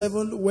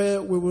7,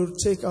 where we will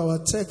take our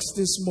text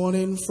this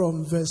morning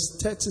from verse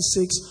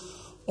 36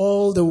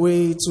 all the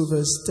way to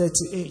verse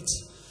 38.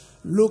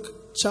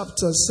 Luke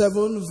chapter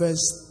 7,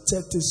 verse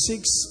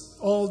 36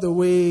 all the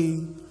way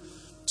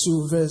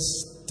to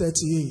verse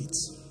 38.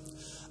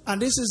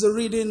 And this is the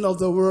reading of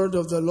the word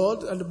of the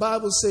Lord. And the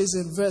Bible says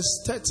in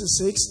verse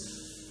 36,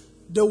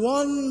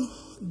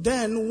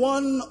 Then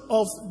one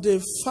of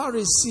the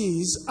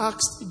Pharisees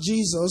asked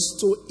Jesus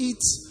to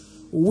eat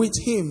with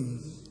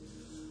him.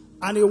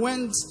 And he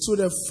went to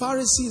the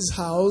Pharisee's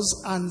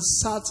house and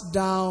sat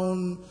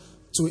down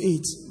to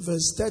eat.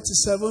 Verse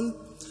 37,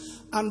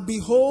 And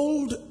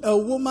behold, a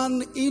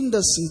woman in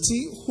the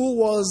city who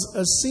was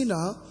a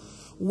sinner,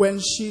 when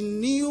she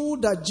knew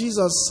that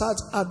Jesus sat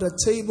at the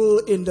table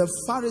in the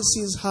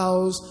Pharisee's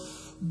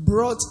house,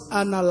 brought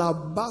an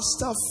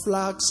alabaster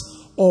flask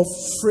of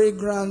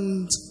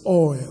fragrant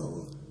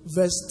oil.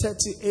 Verse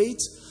 38,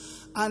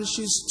 And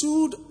she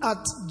stood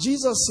at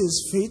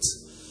Jesus' feet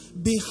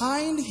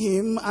behind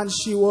him, and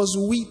she was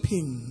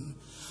weeping.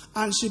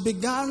 And she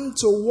began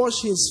to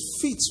wash his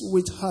feet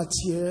with her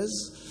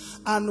tears,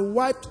 and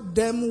wiped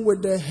them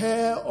with the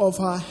hair of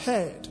her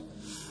head.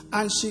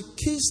 And she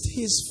kissed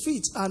his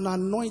feet and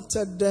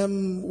anointed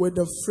them with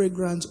the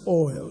fragrant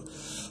oil.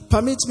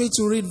 Permit me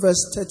to read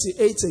verse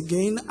 38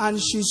 again.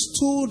 And she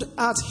stood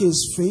at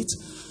his feet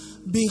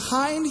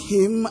behind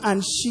him,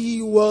 and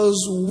she was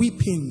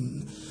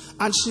weeping.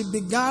 And she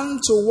began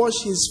to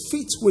wash his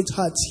feet with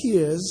her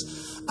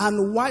tears,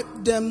 and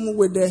wiped them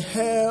with the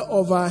hair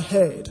of her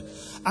head.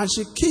 And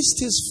she kissed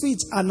his feet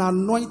and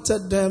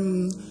anointed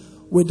them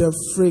with the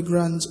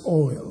fragrant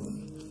oil.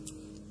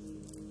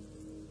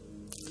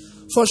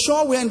 For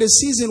sure, we're in the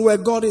season where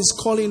God is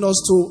calling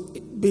us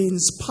to be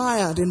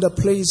inspired in the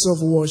place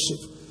of worship.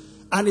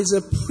 And it's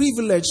a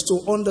privilege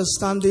to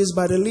understand this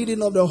by the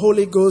leading of the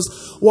Holy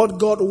Ghost, what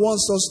God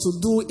wants us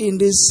to do in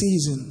this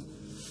season.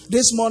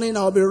 This morning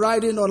I'll be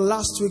riding on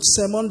last week's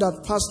sermon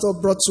that Pastor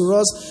brought to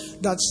us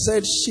that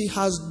said, she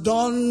has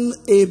done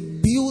a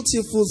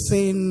beautiful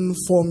thing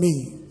for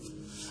me.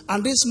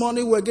 And this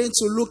morning we're going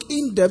to look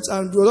in depth,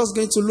 and we're just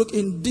going to look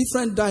in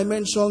different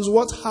dimensions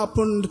what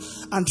happened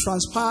and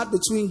transpired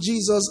between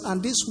Jesus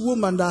and this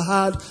woman that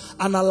had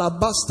an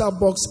alabaster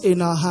box in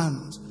her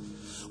hand.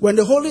 When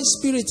the Holy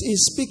Spirit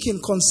is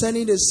speaking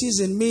concerning the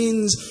season,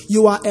 means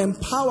you are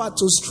empowered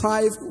to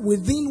strive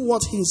within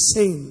what He's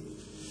saying.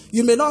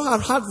 You may not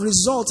have had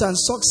results and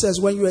success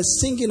when you were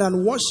singing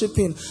and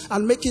worshiping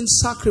and making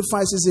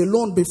sacrifices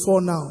alone before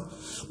now.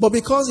 But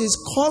because He's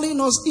calling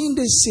us in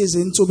this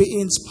season to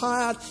be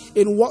inspired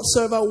in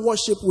whatsoever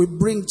worship we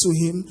bring to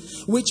Him,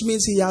 which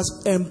means He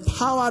has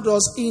empowered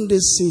us in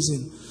this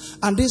season.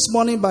 And this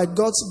morning, by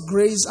God's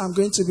grace, I'm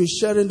going to be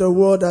sharing the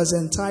word as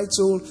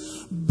entitled,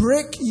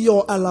 Break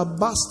Your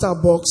Alabaster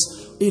Box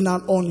in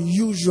an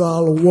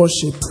Unusual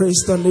Worship.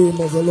 Praise the name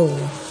of the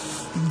Lord.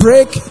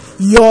 Break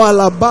your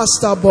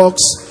alabaster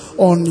box,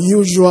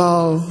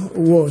 unusual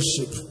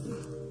worship.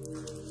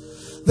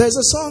 There's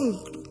a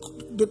song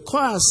the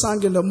choir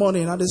sang in the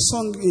morning, and the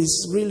song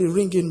is really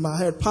ringing in my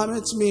head.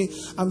 Permit me,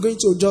 I'm going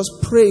to just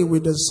pray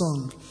with the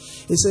song.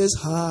 It says,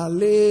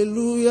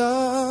 Hallelujah,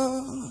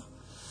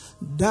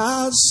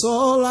 that's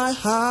all I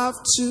have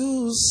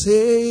to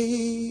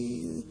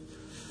say.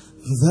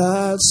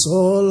 That's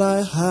all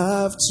I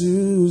have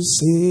to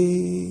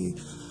say.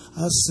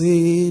 I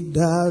say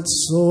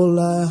that's all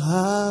I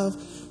have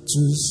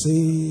to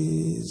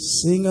say.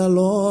 Sing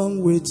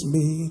along with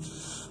me.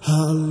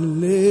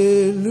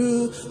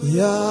 Hallelujah,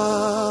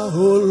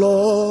 oh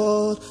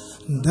Lord.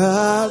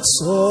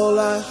 That's all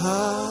I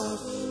have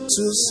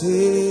to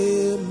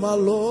say, my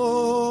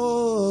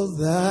Lord.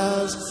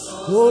 That's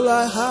all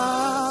I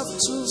have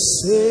to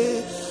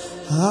say.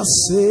 I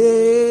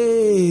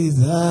say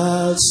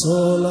that's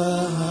all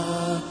I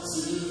have.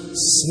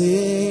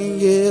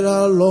 Sing it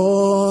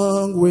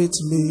along with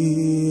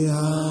me.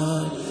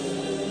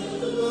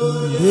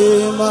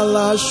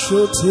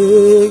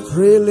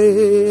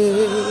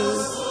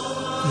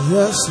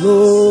 Yes,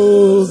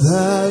 Lord,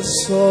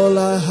 that's all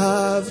I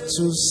have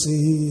to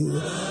say.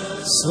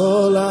 That's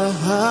all I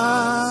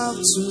have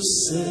to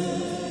say.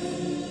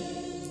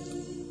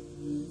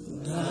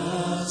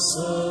 That's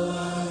all I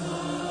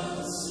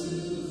have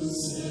to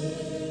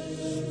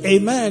say.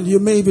 Amen. You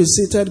may be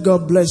seated.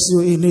 God bless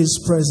you in His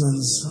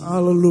presence.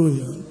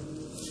 Hallelujah.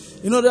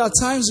 You know, there are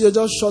times you're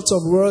just short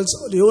of words.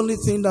 The only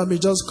thing that may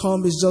just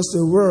come is just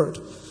a word.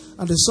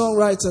 And the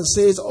songwriter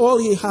says all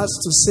he has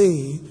to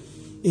say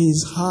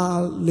is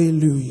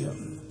hallelujah.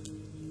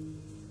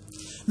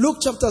 Luke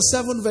chapter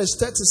 7 verse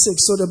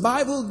 36. So the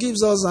Bible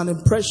gives us an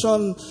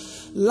impression.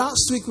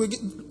 Last week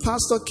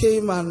Pastor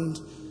came and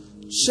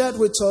shared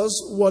with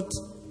us what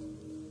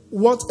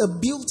a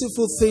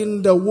beautiful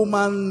thing the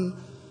woman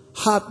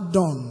had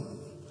done.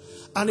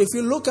 And if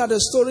you look at the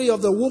story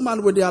of the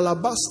woman with the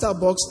alabaster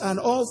box, and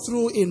all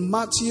through in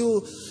Matthew,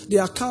 the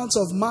accounts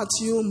of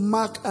Matthew,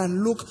 Mark,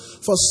 and Luke,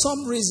 for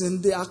some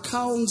reason, the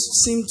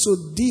accounts seem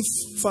to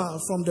differ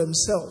from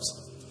themselves.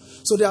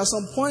 So there are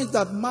some points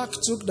that Mark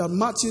took that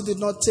Matthew did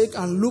not take,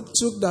 and Luke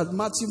took that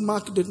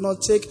Mark did not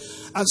take.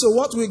 And so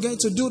what we're going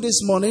to do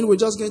this morning, we're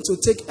just going to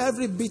take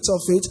every bit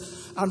of it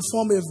and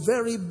form a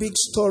very big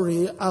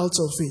story out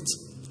of it.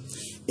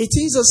 It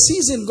is a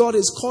season God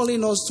is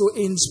calling us to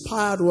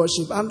inspired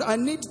worship. And I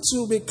need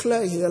to be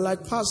clear here,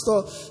 like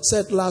Pastor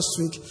said last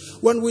week.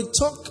 When we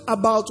talk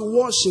about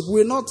worship,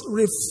 we're not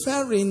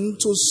referring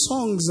to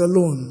songs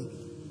alone.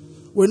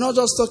 We're not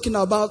just talking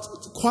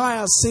about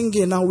choir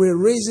singing and we're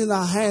raising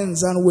our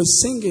hands and we're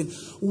singing.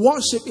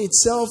 Worship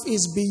itself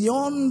is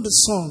beyond the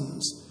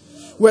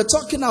songs. We're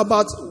talking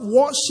about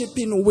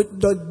worshiping with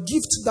the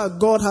gift that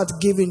God had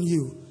given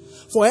you.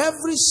 For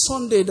every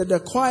Sunday that the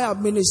choir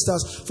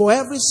ministers, for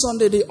every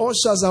Sunday the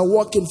ushers are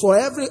working, for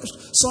every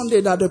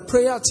Sunday that the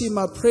prayer team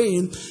are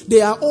praying,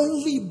 they are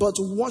only but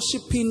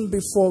worshiping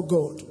before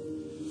God.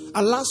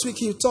 And last week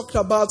he talked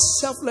about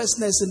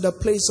selflessness in the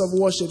place of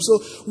worship. So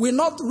we're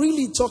not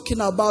really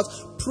talking about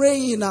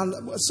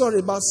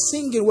about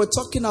singing. We're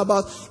talking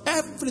about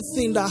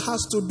everything that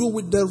has to do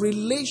with the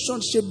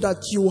relationship that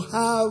you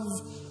have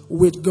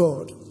with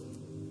God.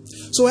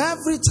 So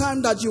every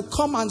time that you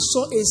come and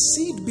sow a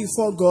seed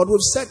before God,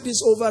 we've said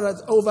this over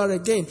and over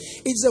again,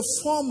 it's a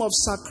form of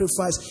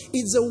sacrifice.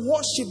 It's a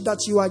worship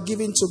that you are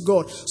giving to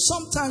God.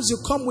 Sometimes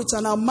you come with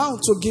an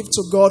amount to give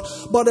to God,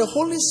 but the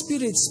Holy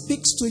Spirit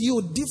speaks to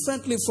you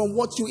differently from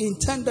what you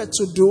intended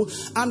to do,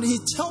 and He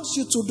tells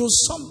you to do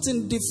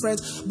something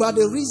different by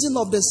the reason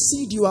of the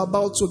seed you are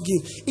about to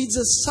give.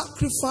 It's a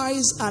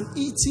sacrifice and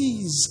it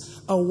is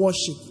a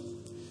worship.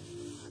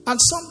 And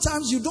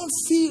sometimes you don't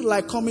feel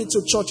like coming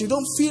to church. You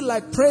don't feel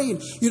like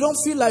praying. You don't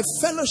feel like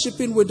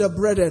fellowshipping with the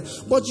brethren.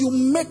 But you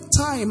make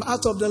time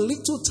out of the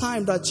little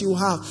time that you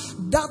have.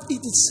 That in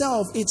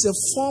itself, it's a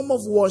form of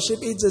worship.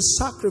 It's a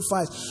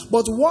sacrifice.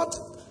 But what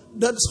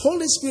the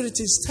Holy Spirit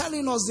is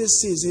telling us this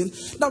season,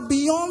 that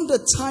beyond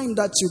the time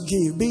that you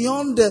give,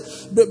 beyond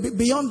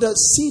the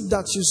seed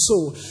that you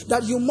sow,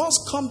 that you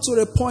must come to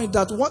the point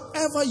that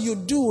whatever you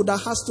do that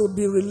has to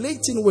be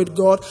relating with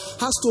God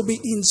has to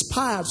be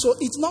inspired. So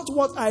it's not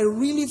what I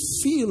really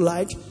feel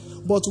like,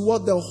 but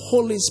what the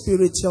Holy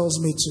Spirit tells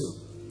me to.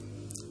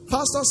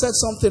 Pastor said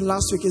something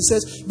last week. He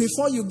says,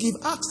 before you give,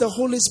 ask the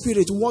Holy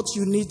Spirit what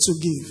you need to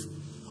give.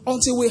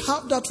 Until we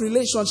have that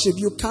relationship,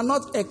 you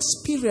cannot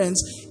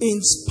experience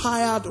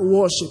inspired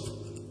worship.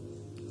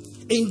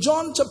 In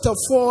John chapter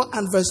 4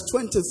 and verse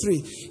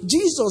 23,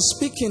 Jesus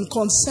speaking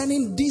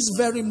concerning this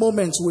very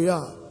moment we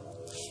are.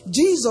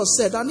 Jesus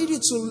said, I need you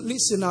to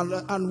listen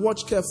and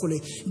watch carefully.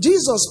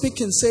 Jesus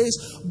speaking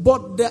says,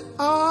 but the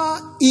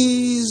hour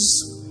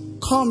is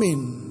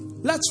coming.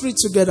 Let's read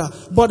together.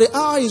 But the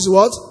hour is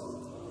what?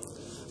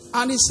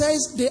 And he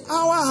says, the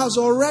hour has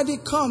already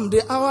come.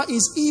 The hour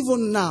is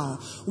even now.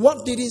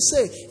 What did he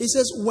say? He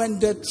says, when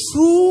the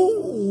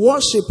true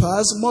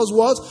worshippers must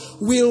what?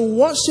 Will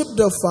worship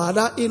the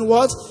Father in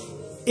what?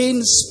 In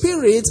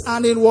spirit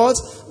and in what?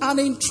 And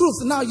in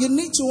truth. Now you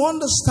need to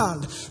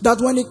understand that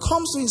when it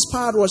comes to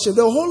inspired worship,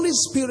 the Holy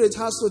Spirit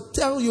has to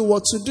tell you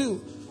what to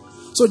do.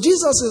 So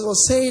Jesus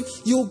was saying,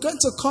 you're going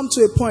to come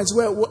to a point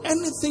where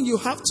anything you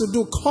have to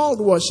do called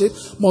worship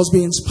must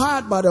be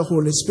inspired by the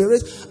Holy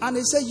Spirit. And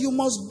he said, you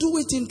must do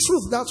it in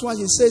truth. That's why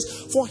he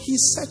says, for he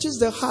searches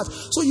the heart.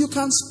 So you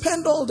can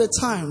spend all the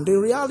time. The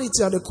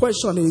reality and the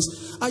question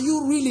is, are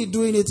you really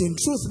doing it in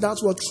truth?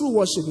 That's what true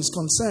worship is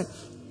concerned.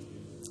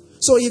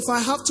 So if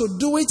I have to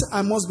do it,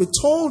 I must be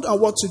told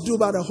what to do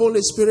by the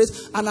Holy Spirit,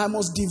 and I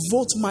must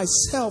devote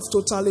myself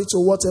totally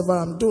to whatever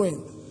I'm doing.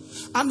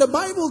 And the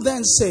Bible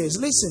then says,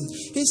 listen,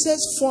 he says,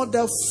 for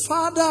the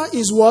Father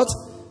is what?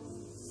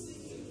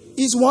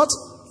 Is what?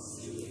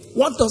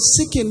 What does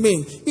seeking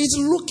mean? It's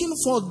looking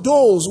for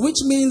those, which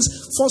means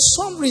for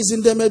some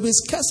reason there may be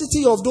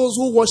scarcity of those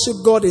who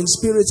worship God in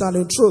spirit and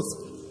in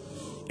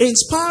truth.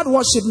 Inspired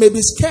worship may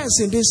be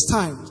scarce in this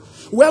time,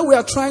 where we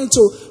are trying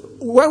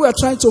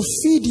to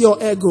feed your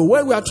ego,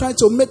 where we are trying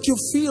to make you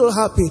feel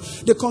happy.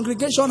 The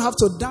congregation have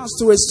to dance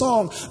to a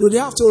song. They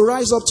have to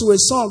rise up to a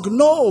song.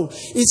 No,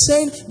 it's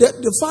saying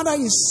that the Father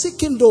is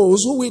seeking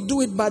those who will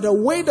do it by the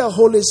way the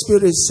Holy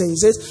Spirit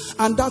says it.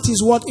 And that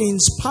is what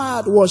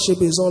inspired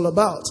worship is all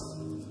about.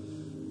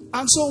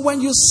 And so when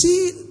you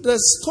see the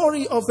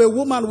story of a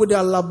woman with the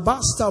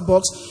alabaster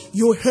box,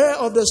 you hear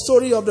of the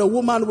story of the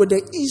woman with the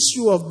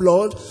issue of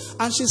blood.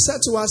 And she said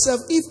to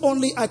herself, if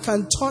only I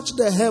can touch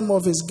the hem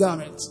of his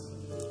garment.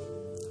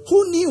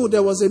 Who knew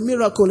there was a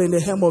miracle in the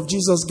hem of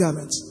Jesus'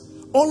 garment?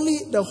 Only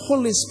the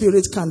Holy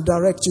Spirit can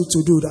direct you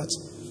to do that.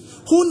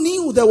 Who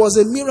knew there was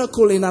a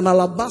miracle in an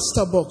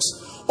alabaster box?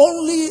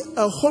 Only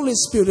a Holy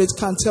Spirit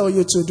can tell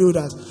you to do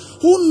that.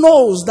 Who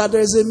knows that there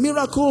is a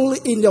miracle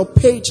in your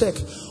paycheck?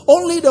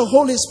 Only the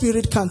Holy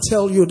Spirit can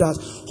tell you that.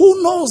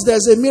 Who knows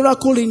there's a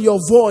miracle in your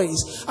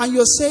voice? And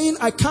you're saying,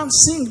 I can't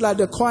sing like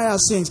the choir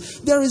sings.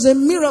 There is a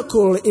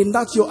miracle in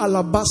that your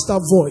alabaster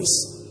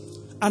voice.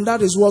 And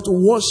that is what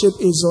worship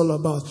is all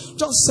about.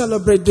 Just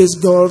celebrate this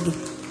God.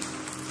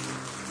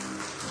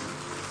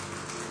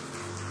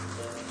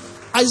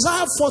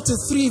 Isaiah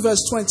 43 verse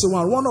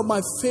 21, one of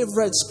my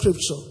favorite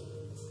scripture.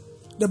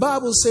 The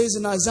Bible says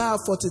in Isaiah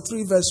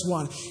 43 verse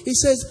 1, it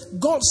says,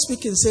 God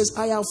speaking says,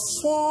 I have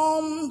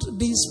formed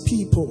these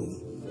people,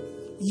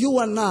 you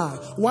and I.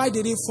 Why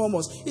did he form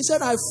us? He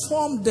said, I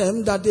formed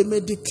them that they may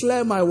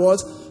declare my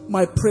what?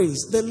 My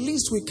praise. The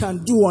least we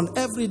can do on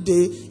every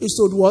day is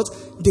to what?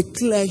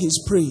 Declare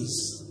his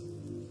praise.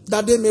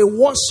 That they may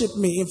worship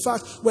me. In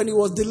fact, when he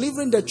was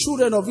delivering the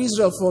children of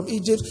Israel from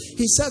Egypt,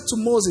 he said to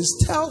Moses,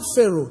 tell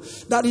Pharaoh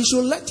that he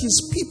should let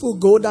his people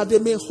go, that they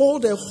may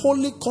hold a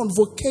holy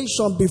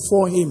convocation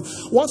before him.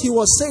 What he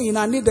was saying,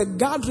 I need a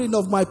gathering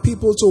of my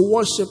people to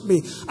worship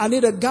me. I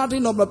need a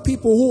gathering of my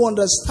people who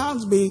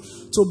understand me,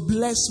 to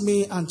bless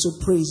me and to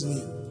praise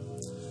me.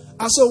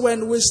 And so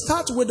when we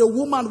start with the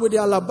woman with the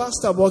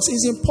alabaster box,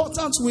 it's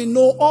important we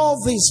know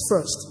all this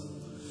first.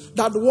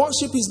 That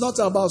worship is not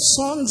about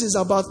songs, it's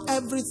about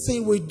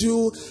everything we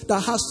do that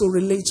has to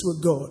relate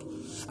with God.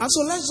 And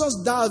so let's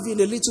just dive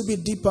in a little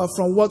bit deeper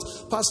from what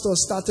Pastor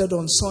started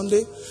on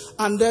Sunday.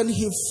 And then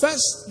he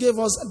first gave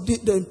us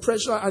the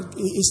impression,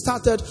 he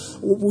started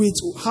with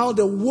how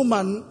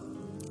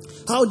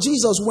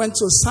Jesus went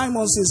to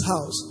Simon's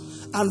house.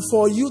 And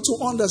for you to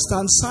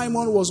understand,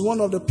 Simon was one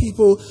of the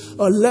people,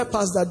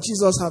 lepers that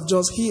Jesus have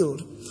just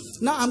healed.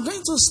 Now, I'm going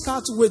to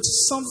start with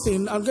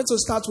something. I'm going to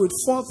start with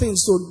 4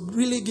 things to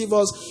really give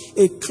us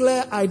a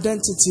clear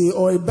identity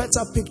or a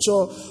better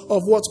picture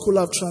of what could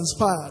have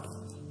transpired.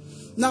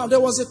 Now, there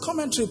was a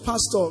commentary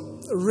Pastor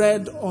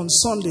read on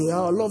Sunday.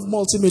 I love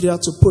multimedia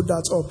to put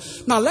that up.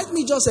 Now, let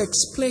me just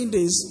explain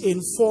this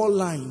in 4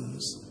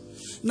 lines.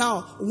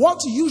 Now,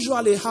 what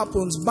usually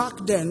happens back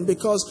then,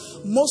 because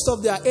most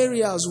of their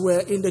areas were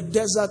in the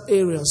desert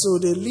area, so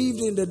they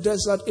lived in the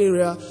desert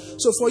area.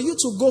 So for you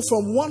to go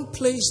from one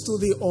place to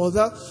the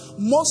other,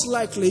 most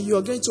likely you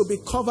are going to be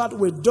covered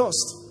with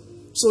dust.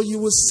 So you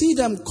will see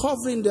them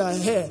covering their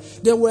hair.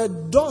 There were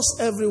dust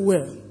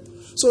everywhere.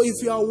 So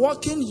if you are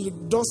walking, the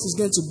dust is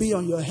going to be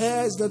on your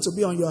hair, it's going to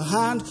be on your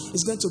hand,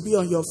 it's going to be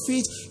on your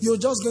feet. You're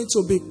just going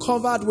to be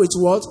covered with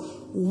what?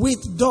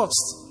 With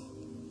dust.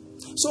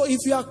 So if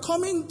you are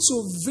coming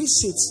to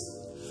visit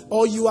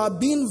or you are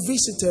being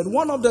visited,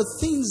 one of the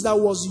things that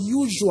was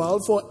usual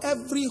for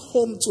every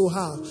home to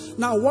have.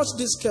 Now watch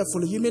this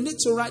carefully. You may need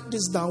to write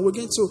this down. We're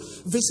going to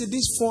visit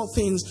these 4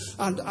 things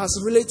and as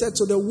related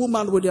to the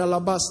woman with the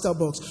alabaster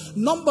box.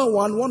 Number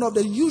 1, one of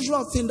the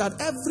usual things that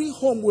every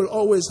home will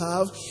always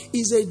have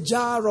is a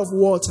jar of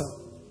water.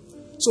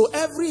 So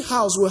every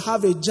house will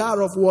have a jar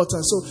of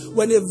water. So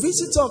when a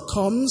visitor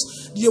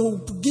comes,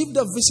 you give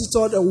the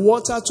visitor the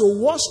water to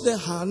wash their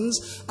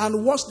hands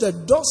and wash the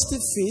dusty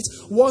feet,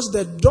 wash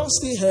the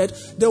dusty head.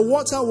 The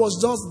water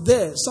was just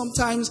there.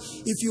 Sometimes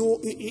if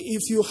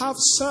you have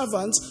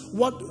servants,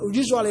 what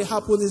usually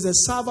happens is a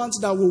servant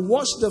that will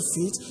wash the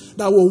feet,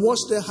 that will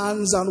wash the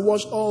hands and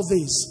wash all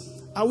this.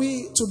 Are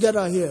we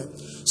together here?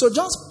 So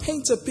just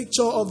paint a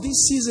picture of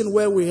this season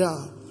where we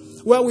are,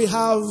 where we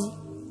have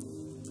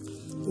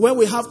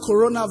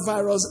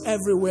coronavirus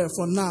everywhere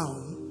for now.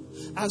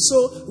 And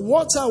so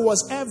water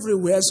was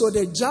everywhere, so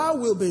the jar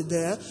will be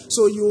there,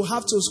 so you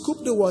have to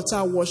scoop the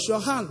water, wash your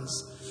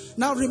hands.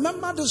 Now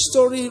remember the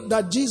story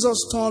that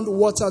Jesus turned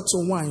water to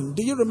wine.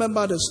 Do you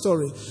remember the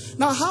story?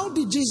 Now how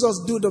did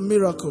Jesus do the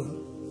miracle?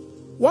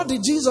 What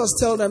did Jesus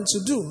tell them to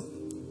do?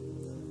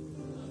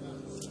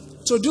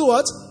 To do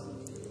what?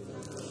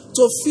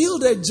 To fill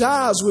the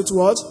jars with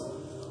what?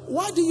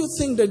 Why do you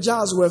think the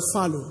jars were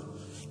fallow?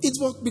 It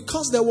was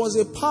because there was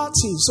a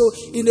party. So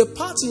in a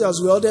party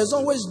as well, there's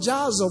always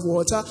jars of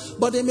water,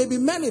 but there may be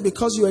many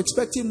because you're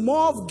expecting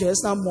more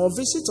guests and more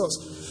visitors.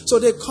 So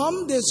they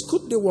come, they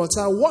scoop the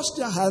water, wash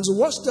their hands,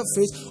 wash their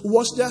face,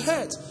 wash their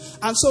head.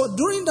 And so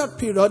during that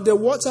period, the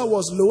water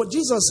was low.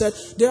 Jesus said,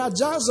 there are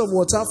jars of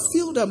water,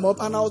 fill them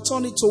up and I'll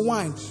turn it to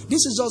wine.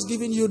 This is just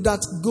giving you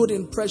that good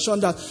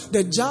impression that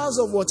the jars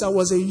of water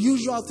was a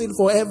usual thing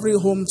for every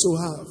home to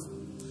have.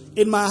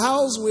 In my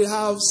house, we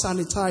have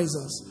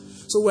sanitizers.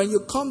 So when you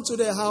come to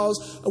the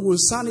house, we'll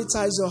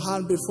sanitize your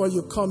hand before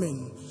you come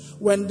in.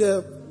 When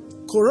the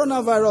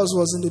coronavirus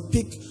was in the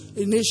peak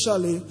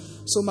initially,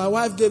 so my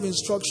wife gave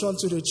instruction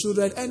to the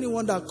children,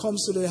 anyone that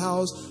comes to the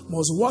house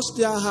must wash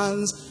their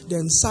hands,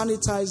 then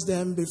sanitize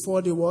them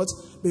before they what?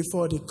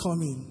 Before they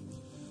come in.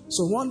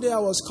 So one day I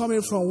was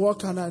coming from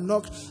work and I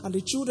knocked, and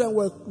the children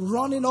were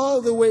running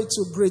all the way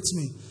to greet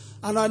me.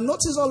 And I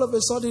noticed all of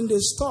a sudden they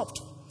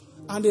stopped.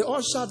 And they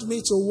ushered me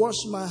to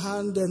wash my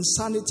hand and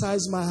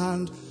sanitize my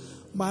hand.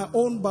 My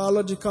own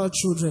biological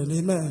children.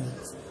 Amen.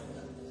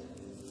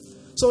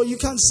 So you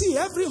can see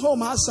every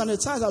home has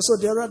sanitizer. So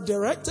they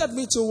directed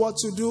me to what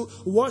to do.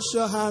 Wash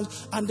your hand.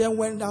 And then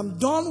when I'm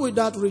done with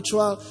that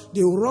ritual,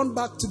 they will run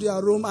back to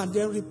their room and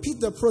then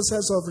repeat the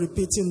process of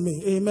repeating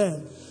me.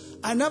 Amen.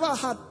 I never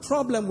had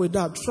problem with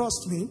that.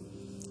 Trust me.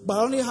 But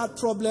I only had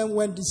problem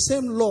when the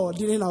same law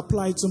didn't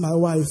apply to my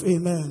wife.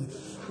 Amen.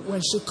 When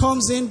she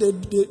comes in,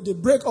 they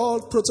break all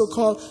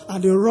protocol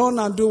and they run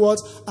and do what?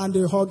 And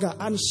they hug her.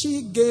 And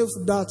she gave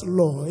that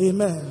law.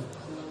 Amen.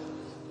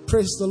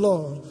 Praise the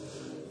Lord.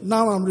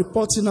 Now I'm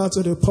reporting out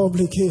to the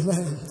public.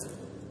 Amen.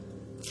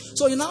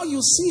 So now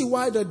you see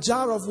why the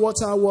jar of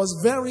water was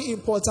very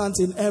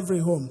important in every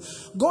home.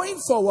 Going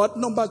forward,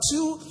 number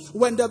 2,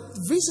 when the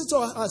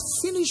visitor has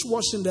finished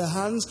washing their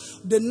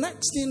hands, the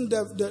next thing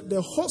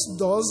the host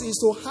does is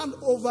to hand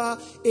over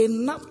a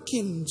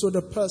napkin to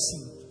the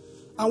person.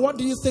 And what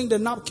do you think the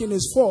napkin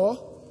is for?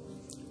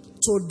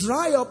 To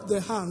dry up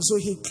the hand. So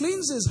he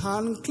cleans his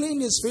hand,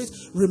 clean his feet.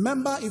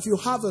 Remember, if you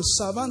have a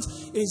servant,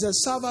 it's a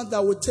servant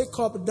that will take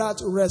up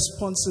that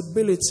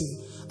responsibility.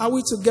 Are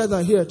we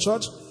together here,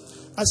 church?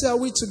 I say, are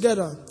we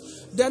together?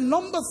 Then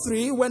number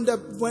 3, when the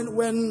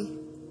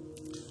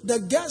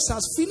guest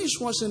has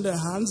finished washing their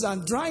hands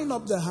and drying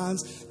up their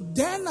hands,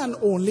 then and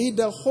only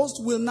the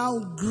host will now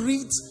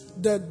greet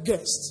the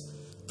guest.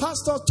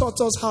 Pastor taught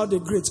us how they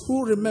greet.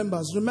 Who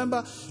remembers?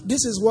 Remember,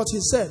 this is what he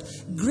said.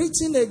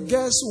 Greeting a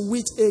guest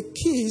with a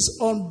kiss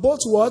on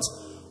both what?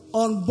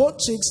 On both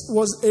cheeks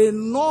was a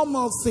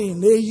normal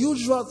thing, a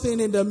usual thing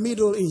in the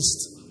Middle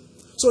East.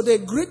 So they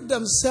greet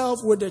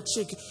themselves with a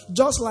cheek.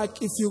 Just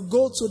like if you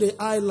go to the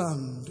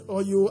island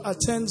or you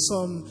attend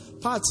some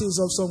parties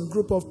of some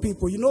group of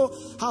people. You know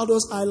how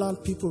those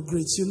island people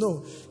greet. You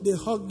know, they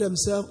hug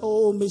themselves.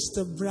 Oh,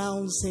 Mr.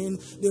 Brownson.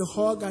 They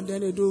hug and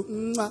then they do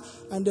mwah,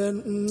 and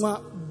then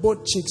mwah,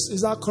 both cheeks.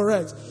 Is that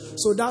correct?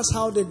 So that's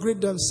how they greet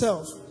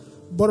themselves.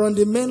 But on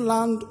the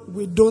mainland,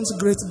 we don't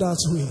greet that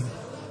way.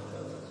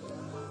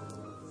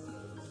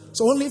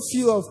 So only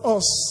few of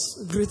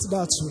us greet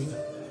that way.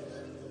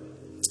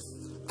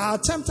 I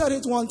attempted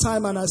it one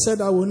time and I said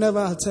I will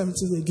never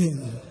attempt it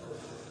again.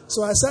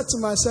 So I said to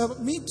myself,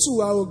 me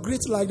too, I will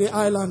greet like the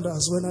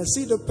islanders. When I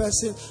see the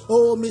person,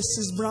 oh,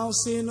 Mrs.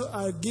 Brownson,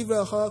 I give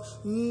her a hug,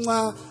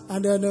 mwah,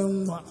 and then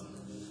mwah.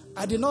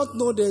 I did not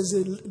know there's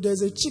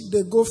a chick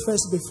that go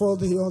first before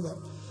the other.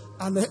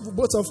 And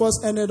both of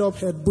us ended up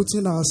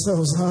head-butting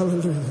ourselves.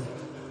 Hallelujah.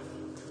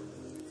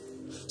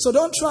 So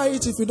don't try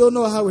it if you don't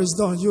know how it's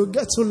done. You'll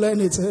get to learn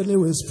it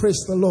anyways.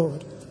 Praise the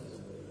Lord.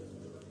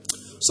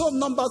 So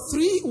number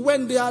 3,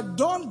 when they are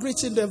done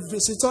greeting the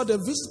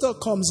visitor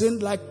comes in,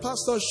 like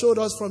Pastor showed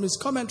us from his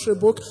commentary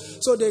book.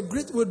 So they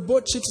greet with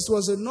both cheeks. It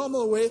was a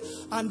normal way.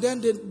 And then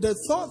the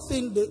third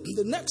thing,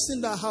 the next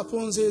thing that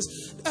happens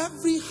is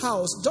every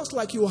house, just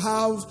like you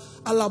have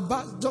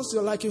alabaster, just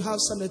like you have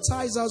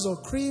sanitizers or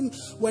cream,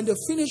 when they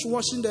finish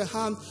washing their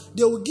hand,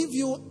 they will give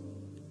you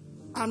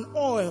an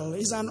oil.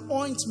 It's an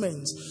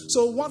ointment.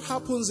 So what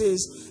happens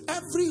is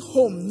every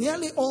home,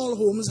 nearly all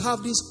homes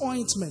have this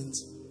ointment.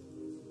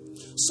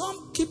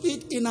 Some keep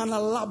it in an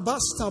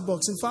alabaster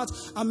box. In fact,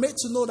 I'm made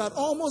to know that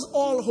almost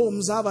all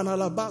homes have an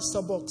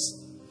alabaster box.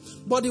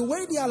 But the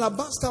way the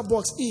alabaster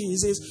box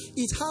is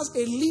it has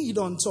a lid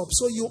on top.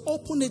 So you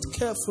open it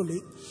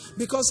carefully.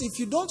 Because if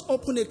you don't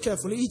open it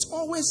carefully, it's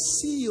always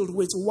sealed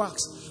with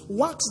wax.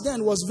 Wax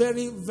then was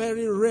very,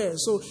 very rare.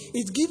 So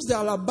it gives the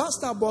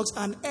alabaster box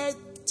an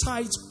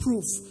airtight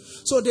proof.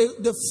 So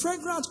the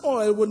fragrant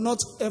oil would not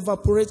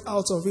evaporate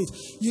out of it.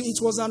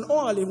 It was an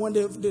oil. When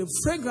the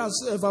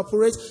fragrance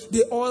evaporates,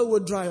 the oil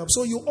will dry up.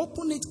 So you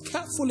open it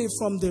carefully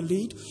from the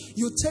lid.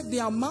 You take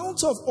the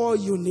amount of oil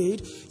you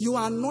need. You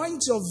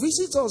anoint your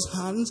visitor's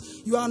hands.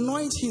 You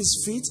anoint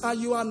his feet. And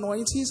you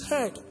anoint his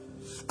head.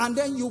 And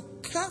then you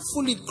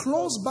carefully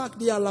close back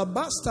the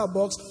alabaster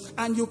box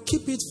and you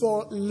keep it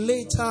for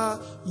later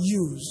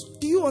use.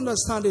 Do you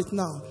understand it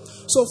now?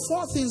 So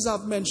 4 things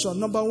I've mentioned.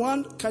 Number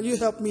 1, can you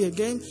help me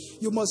again?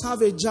 You must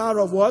have a jar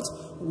of what?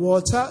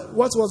 Water.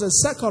 What was the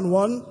second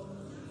one?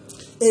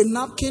 A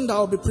napkin that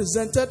will be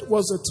presented.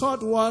 Was the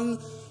third one?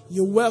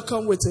 You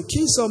welcome with a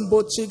kiss on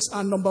both cheeks.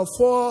 And number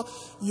 4,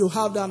 you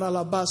have an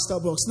alabaster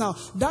box. Now,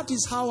 that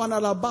is how an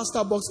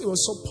alabaster box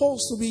was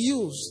supposed to be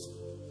used.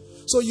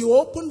 So you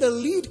open the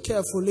lid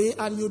carefully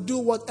and you do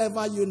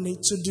whatever you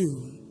need to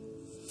do.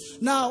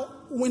 Now,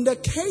 in the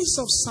case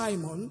of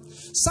Simon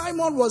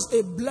was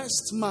a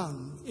blessed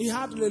man. He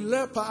had a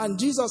leper and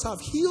Jesus had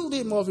healed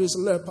him of his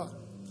leper.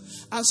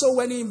 And so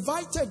when he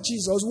invited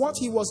Jesus, what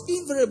he was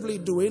invariably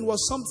doing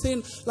was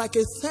something like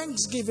a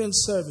Thanksgiving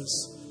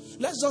service.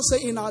 Let's just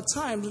say in our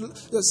time,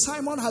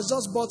 Simon has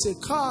just bought a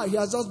car. He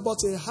has just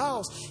bought a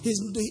house.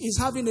 He's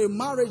having a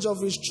marriage of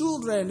his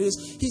children.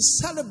 He's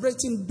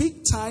celebrating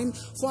big time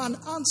for an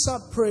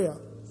answered prayer.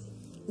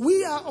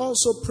 We are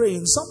also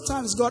praying.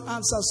 Sometimes God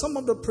answers some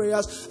of the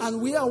prayers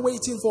and we are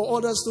waiting for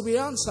others to be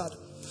answered.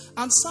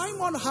 And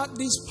Simon had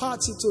this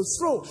party to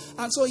throw.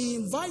 And so he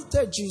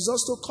invited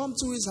Jesus to come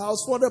to his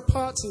house for the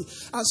party.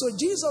 And so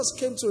Jesus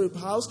came to his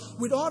house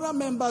with other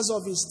members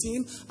of his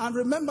team. And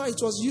remember, it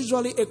was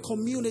usually a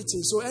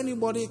community. So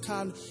anybody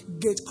can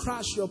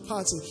crash your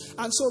party.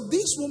 And so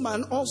this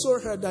woman also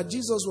heard that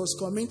Jesus was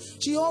coming.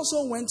 She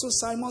also went to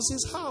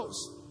Simon's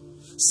house.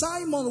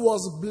 Simon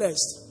was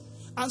blessed.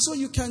 And so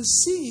you can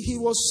see he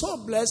was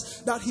so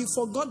blessed that he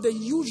forgot the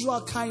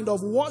usual kind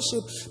of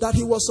worship that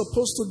he was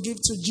supposed to give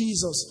to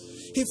Jesus.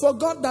 He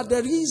forgot that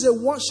there is a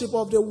worship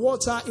of the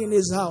water in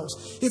his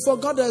house. He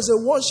forgot there is a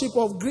worship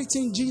of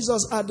greeting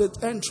Jesus at the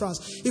entrance.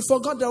 He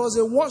forgot there was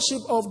a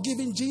worship of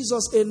giving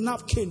Jesus a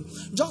napkin.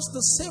 Just the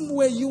same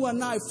way you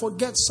and I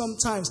forget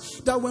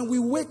sometimes that when we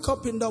wake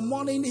up in the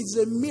morning, it's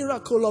a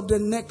miracle of the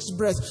next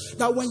breath.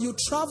 That when you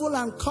travel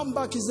and come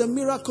back, it's a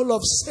miracle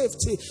of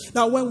safety.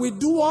 That when we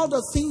do all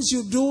the things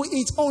you do,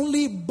 it's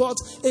only but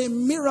a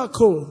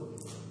miracle.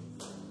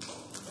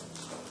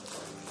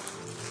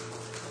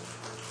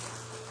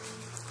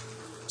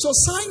 So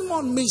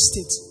Simon missed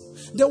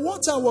it. The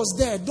water was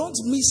there. Don't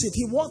miss it.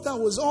 The water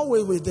was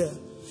always there.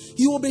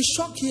 You will be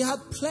shocked he had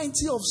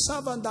plenty of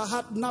servants that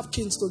had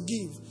napkins to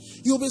give.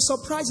 You will be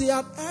surprised he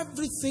had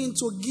everything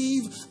to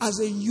give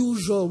as a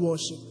usual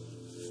worship.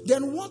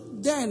 Then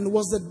what then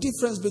was the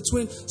difference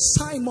between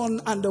Simon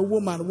and the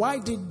woman? Why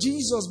did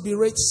Jesus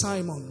berate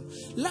Simon?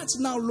 Let's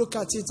now look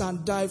at it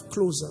and dive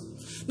closer.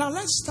 Now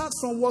let's start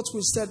from what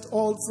we said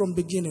all from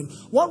beginning.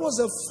 What was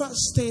the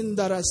first thing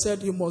that I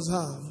said you must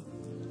have?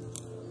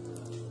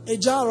 A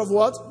jar of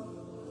what?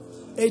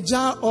 A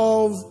jar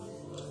of...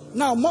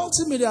 Now,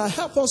 multimedia,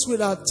 help us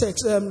with our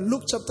text.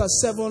 Luke chapter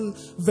 7,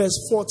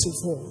 verse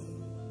 44.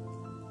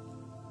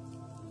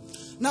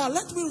 Now,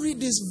 let me read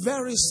this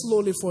very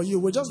slowly for you.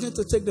 We just need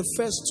to take the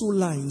first two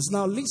lines.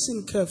 Now,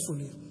 listen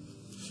carefully.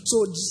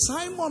 So,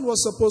 Simon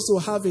was supposed to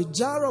have a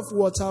jar of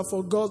water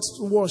for God's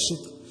worship.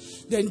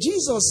 Then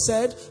Jesus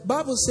said,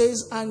 Bible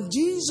says, and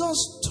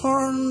Jesus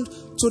turned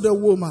to the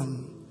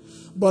woman.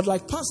 But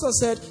like Pastor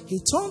said, he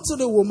turned to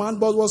the woman,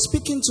 but was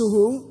speaking to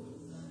who?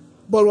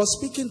 But was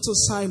speaking to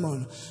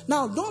Simon.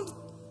 Now, don't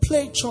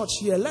play church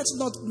here. Let's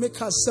not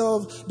make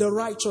ourselves the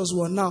righteous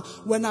one. Now,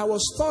 when I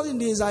was studying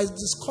this, I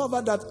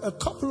discovered that a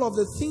couple of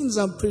the things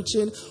I'm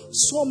preaching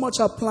so much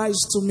applies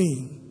to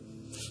me.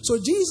 So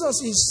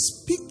Jesus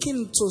is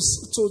speaking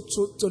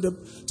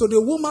to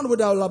the woman with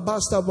the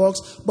alabaster box,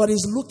 but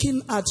he's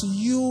looking at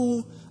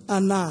you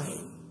and I,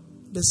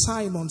 the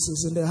Simons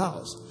is in the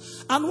house.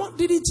 And what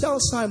did he tell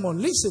Simon?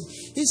 Listen,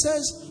 he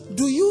says,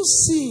 do you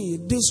see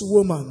this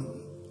woman?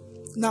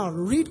 Now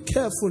read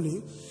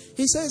carefully.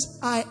 He says,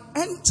 I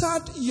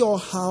entered your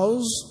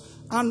house,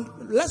 and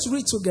let's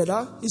read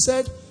together. He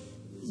said,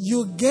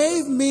 you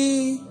gave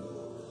me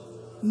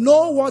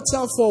no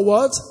water for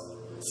what?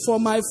 For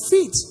my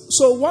feet.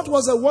 So what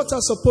was the water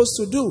supposed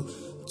to do?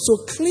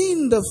 To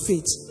clean the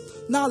feet.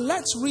 Now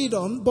let's read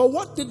on. But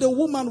what did the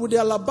woman with the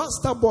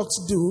alabaster box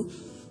do?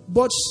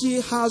 But she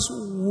has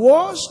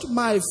washed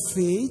my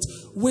feet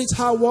with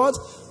her what?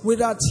 With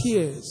her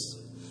tears.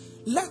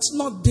 Let's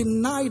not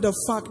deny the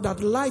fact that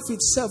life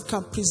itself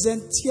can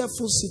present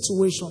tearful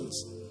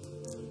situations.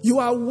 You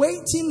are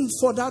waiting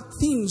for that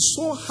thing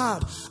so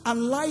hard,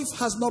 and life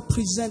has not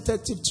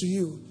presented it to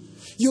you.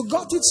 You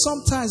got it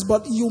sometimes,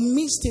 but you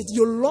missed it.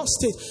 You lost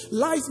it.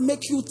 Life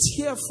makes you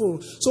tearful.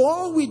 So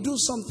all we do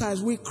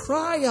sometimes, we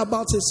cry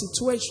about a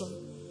situation.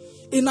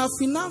 In our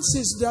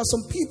finances, there are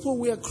some people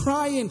we are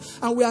crying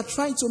and we are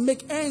trying to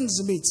make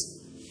ends meet.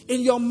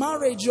 In your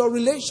marriage, your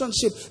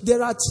relationship,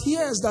 there are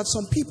tears that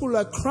some people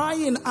are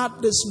crying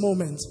at this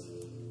moment.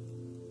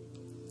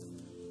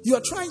 You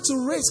are trying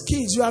to raise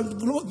kids. You are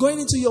going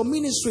into your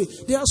ministry.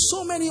 There are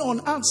so many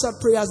unanswered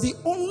prayers. The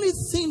only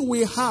thing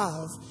we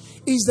have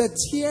is the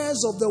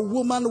tears of the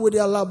woman with the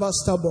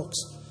alabaster box.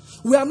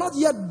 We are not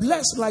yet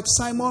blessed like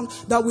Simon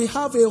that we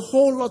have a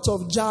whole lot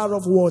of jar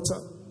of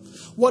water.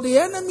 What the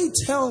enemy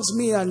tells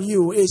me and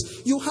you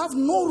is you have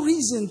no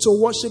reason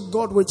to worship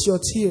God with your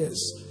tears.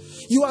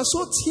 You are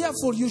so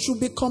tearful, you should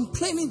be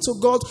complaining to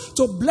God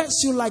to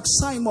bless you like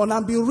Simon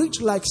and be rich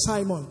like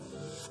Simon.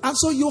 And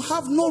so you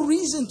have no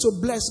reason to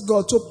bless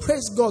God, to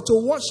praise God, to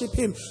worship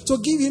Him, to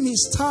give Him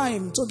His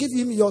time, to give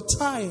Him your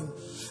time.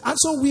 And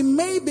so we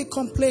may be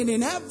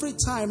complaining every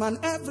time, and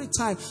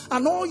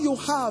all you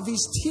have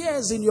is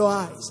tears in your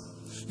eyes.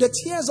 The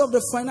tears of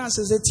the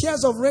finances, the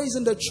tears of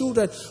raising the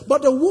children.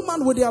 But the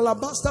woman with the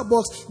alabaster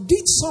box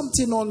did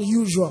something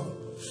unusual.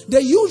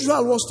 The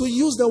usual was to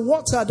use the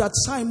water that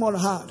Simon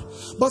had.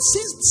 But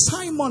since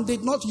Simon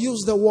did not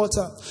use the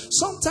water,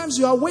 sometimes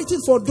you are waiting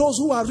for those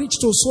who are rich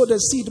to sow the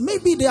seed.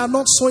 Maybe they are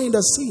not sowing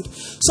the seed.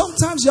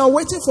 Sometimes you are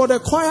waiting for the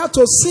choir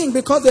to sing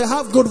because they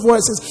have good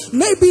voices.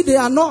 Maybe they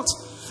are not.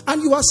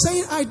 And you are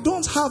saying, I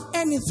don't have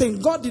anything.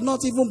 God did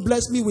not even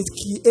bless me with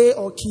key A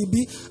or key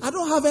B. I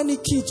don't have any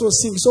key to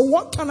sing. So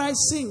what can I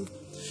sing?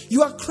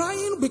 You are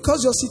crying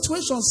because your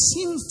situation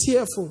seems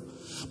tearful.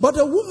 But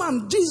the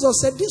woman,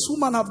 Jesus said, this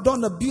woman have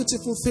done a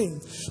beautiful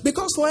thing.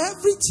 Because for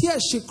every tear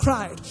she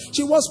cried,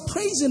 she was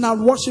praising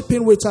and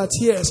worshiping with her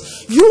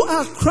tears. You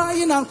are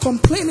crying and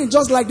complaining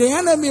just like the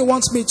enemy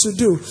wants me to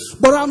do.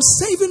 But I'm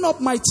saving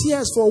up my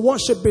tears for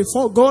worship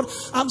before God.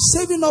 I'm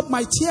saving up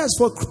my tears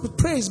for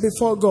praise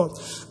before God.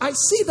 I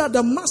see that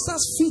the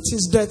master's feet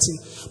is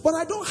dirty, but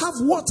I don't have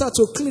water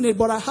to clean it,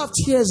 but I have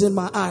tears in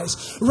my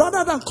eyes.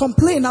 Rather than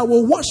complain, I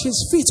will wash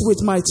his feet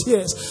with my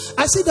tears.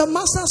 I see the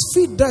master's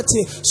feet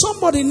dirty.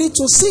 Somebody the need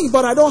to sing,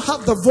 but I don't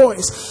have the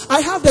voice.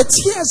 I have the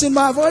tears in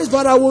my voice,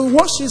 but I will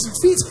wash his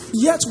feet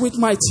yet with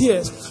my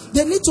tears.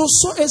 They need to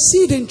sow a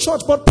seed in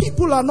church, but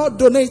people are not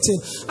donating.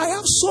 I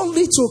have so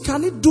little.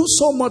 Can it do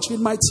so much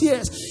with my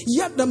tears?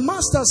 Yet the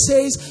master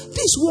says,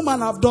 this woman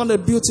have done a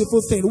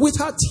beautiful thing. With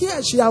her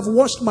tears, she have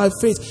washed my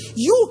feet.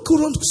 You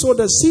couldn't sow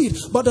the seed,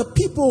 but the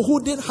people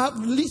who did have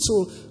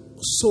little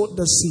sowed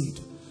the seed.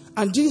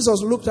 And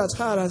Jesus looked at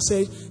her and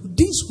said,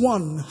 this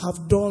one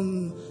have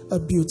done a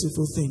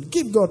beautiful thing.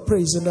 Give God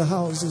praise in the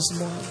house this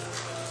morning.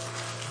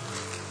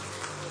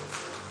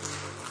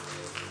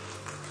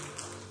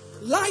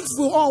 Life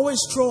will always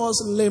throw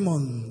us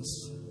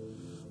lemons.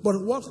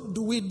 But what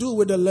do we do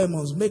with the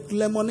lemons? Make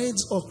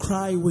lemonades or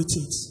cry with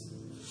it?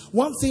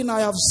 One thing I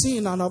have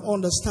seen and I've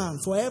understand,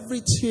 for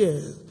every tear,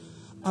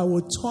 I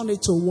will turn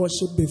it to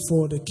worship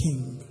before the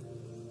King.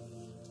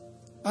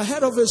 I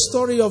heard of a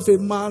story of a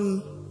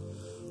man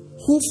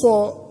who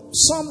for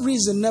some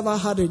reason never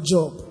had a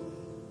job.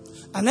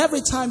 And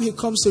every time he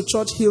comes to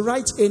church, he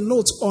writes a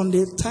note on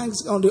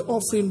the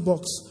offering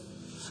box.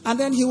 And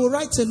then he will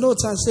write a note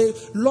and say,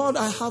 Lord,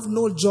 I have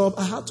no job.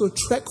 I had to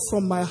trek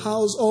from my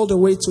house all the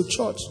way to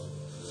church.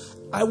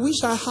 I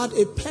wish I had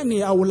a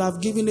penny. I would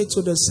have given it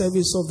to the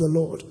service of the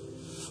Lord.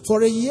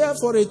 For a year,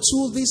 for a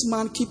two, this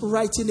man keep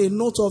writing a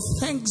note of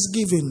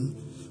thanksgiving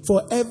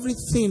for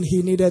everything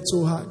he needed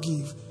to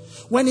give.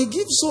 When he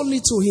gives so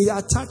little, he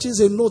attaches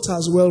a note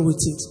as well with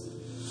it.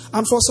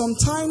 And for some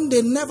time,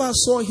 they never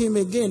saw him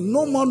again.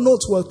 No more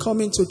notes were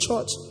coming to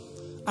church.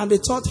 And they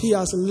thought he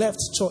has left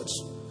church.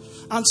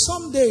 And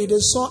someday they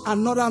saw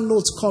another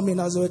note coming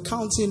as they were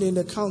counting in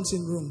the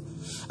counting room.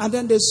 And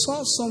then they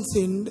saw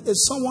something.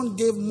 Someone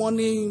gave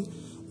money,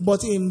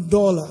 but in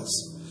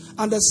dollars.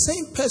 And the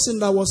same person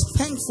that was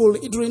thankful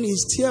during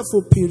his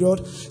tearful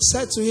period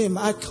said to him,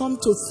 I come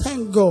to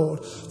thank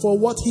God for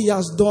what he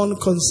has done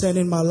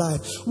concerning my life.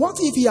 What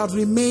if he had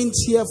remained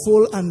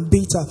tearful and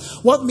bitter?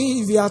 What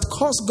if he had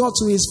caused God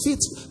to his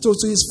feet, to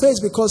his face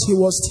because he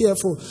was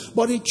tearful?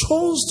 But he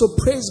chose to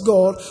praise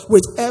God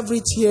with every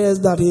tear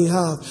that he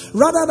had.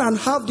 Rather than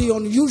have the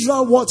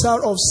unusual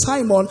water of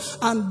Simon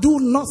and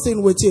do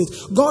nothing with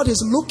it. God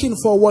is looking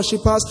for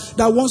worshippers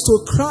that wants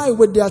to cry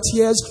with their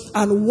tears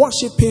and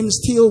worship him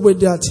still with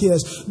their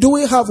tears. Do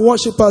we have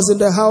worshippers in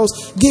the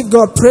house? Give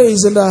God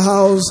praise in the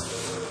house.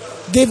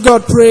 Give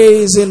God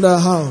praise in the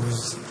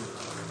house.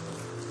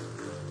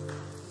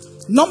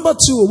 Number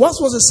two, what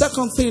was the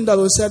second thing that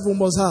we said we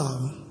must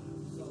have?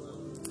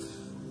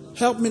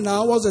 Help me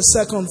now. What's the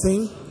second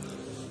thing?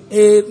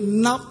 A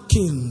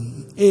napkin.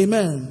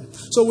 Amen.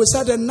 So we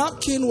said the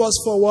napkin was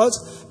for what?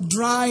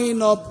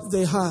 Drying up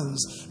the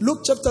hands.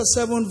 Luke chapter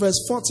 7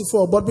 verse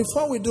 44. But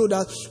before we do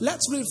that,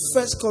 let's read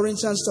 1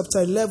 Corinthians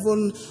chapter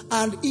 11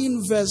 and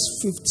in verse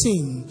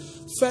 15.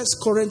 1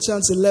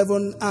 Corinthians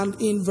 11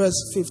 and in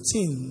verse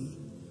 15.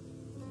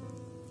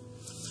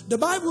 The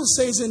Bible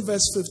says in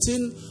verse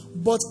 15,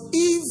 but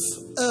if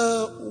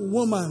a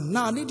woman,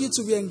 now I need you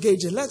to be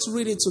engaging. Let's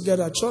read it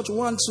together. Church,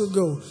 1, 2,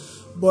 go.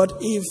 But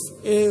if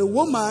a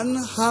woman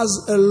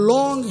has a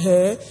long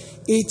hair,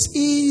 it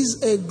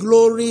is a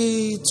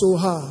glory to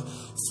her,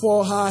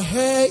 for her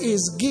hair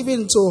is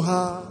given to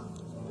her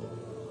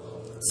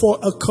for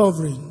a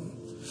covering.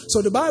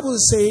 So the Bible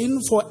is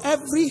saying, for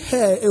every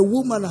hair a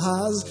woman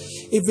has,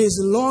 if it's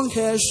long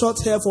hair,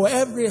 short hair, for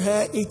every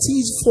hair, it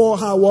is for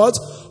her what?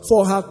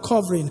 For her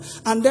covering.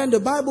 And then the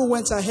Bible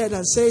went ahead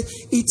and said,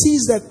 it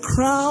is the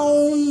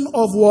crown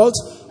of what?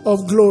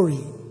 Of glory.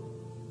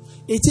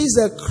 It is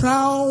the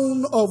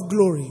crown of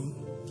glory.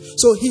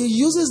 So he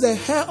uses the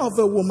hair of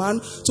a woman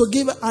to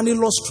give an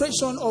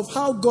illustration of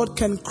how God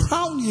can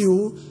crown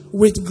you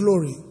with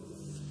glory.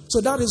 So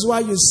that is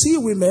why you see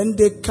women,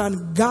 they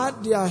can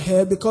guard their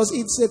hair because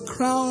it's a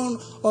crown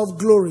of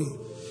glory.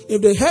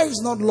 If the hair is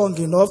not long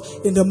enough,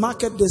 in the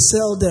market they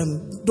sell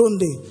them, don't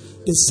they?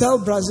 They sell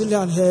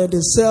Brazilian hair,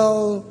 they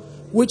sell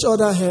which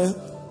other hair?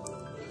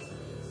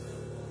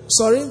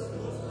 Sorry?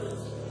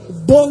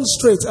 Bone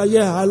straight.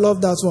 Yeah, I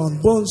love that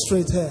one. Bone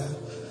straight hair.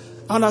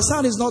 I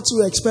understand it's not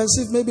too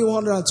expensive, maybe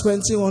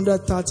 120,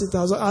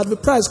 130,000. As the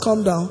price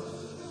come down,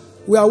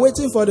 we are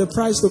waiting for the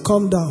price to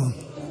come down.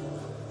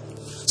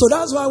 So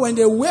that's why when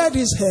they wear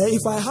this hair,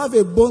 if I have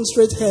a bone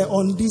straight hair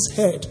on this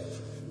head,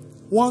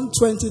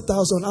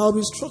 120,000, I'll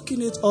be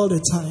stroking it all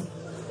the time.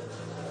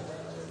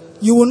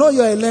 You will know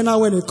you're a learner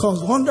when it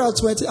comes.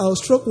 120, I'll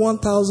stroke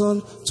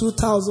 1,000,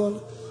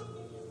 2,000,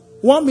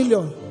 1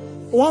 million.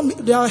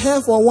 They are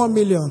here for 1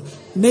 million.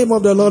 Name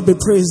of the Lord be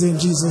praised in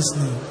Jesus'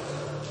 name.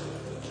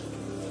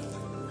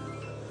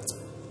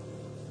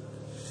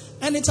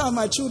 Anytime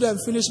my children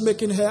finish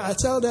making hair, I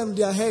tell them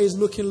their hair is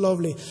looking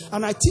lovely.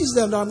 And I teach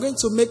them that I'm going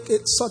to make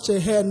it such a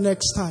hair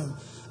next time.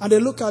 And they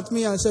look at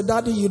me and say,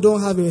 Daddy, you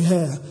don't have a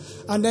hair.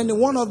 And then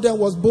one of them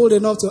was bold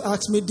enough to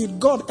ask me, did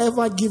God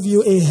ever give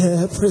you a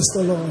hair? Praise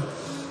the Lord.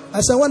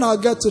 I said, when I'll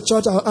get to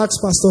church, I'll ask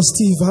Pastor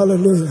Steve.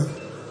 Hallelujah.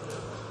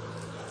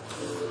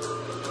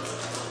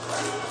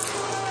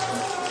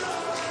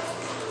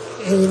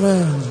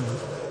 Amen.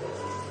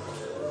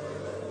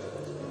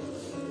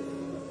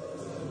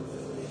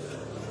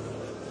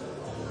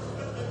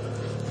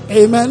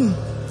 Amen.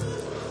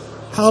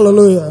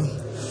 Hallelujah.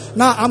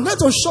 Now, I'm going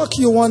to shock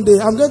you one day.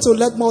 I'm going to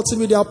let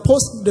multimedia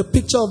post the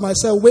picture of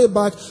myself way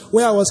back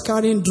where I was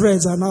carrying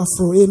dreads and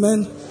afro.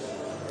 Amen.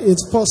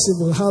 It's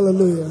possible.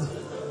 Hallelujah.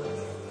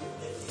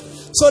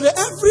 So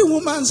every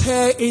woman's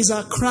hair is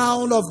a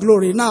crown of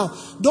glory. Now,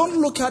 don't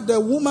look at the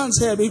woman's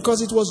hair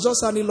because it was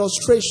just an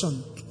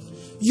illustration.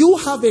 You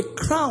have a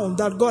crown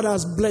that God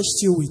has blessed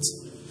you with.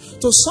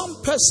 To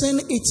some person,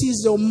 it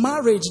is your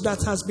marriage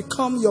that has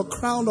become your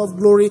crown of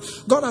glory.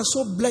 God has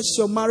so blessed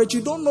your marriage.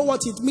 You don't know what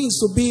it means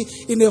to be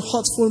in a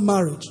hurtful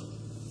marriage.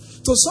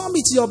 To some,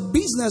 it's your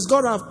business.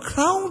 God has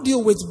crowned you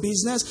with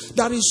business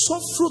that is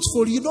so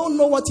fruitful. You don't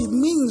know what it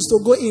means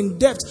to go in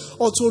debt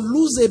or to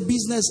lose a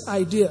business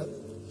idea.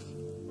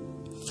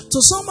 To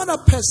some other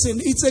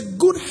person, it's a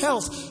good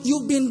health.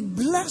 You've been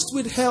blessed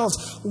with health.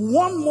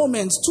 One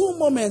moment, 2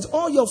 moments,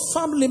 all your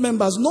family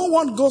members, no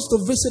one goes to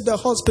visit the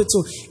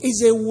hospital.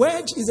 It's a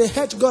wedge, it's a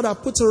hedge God has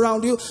put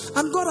around you.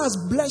 And God has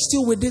blessed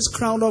you with this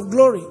crown of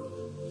glory.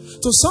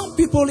 To some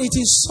people, it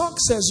is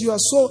success. You're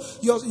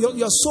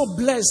so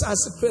blessed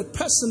as a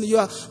person.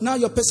 Now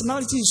your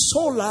personality is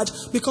so large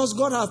because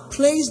God has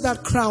placed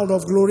that crown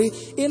of glory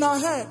in our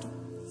head.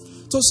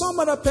 To some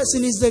other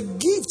person, is the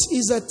gift,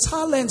 is a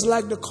talent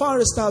like the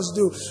choristers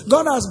do.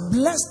 God has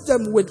blessed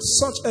them with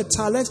such a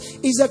talent.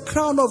 Is a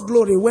crown of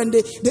glory when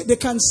they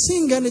can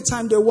sing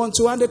anytime they want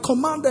to and they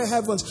command the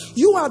heavens.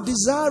 You are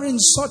desiring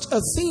such a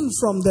thing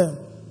from them.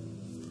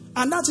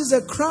 And that is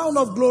a crown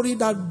of glory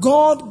that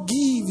God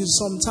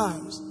gives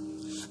sometimes.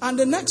 And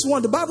the next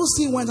one, the Bible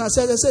still went and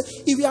said,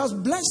 if He has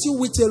blessed you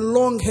with a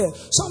long hair,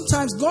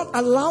 sometimes God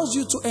allows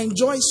you to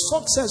enjoy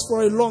success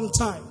for a long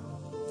time.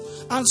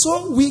 And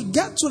so we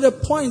get to the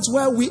point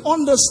where we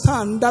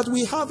understand that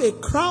we have a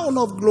crown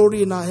of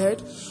glory in our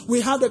head.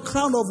 We have the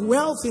crown of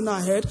wealth in our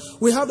head.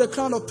 We have the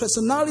crown of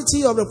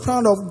personality, or the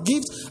crown of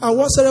gift, and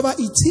whatsoever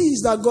it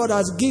is that God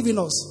has given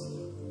us.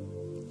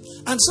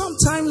 And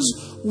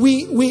sometimes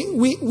we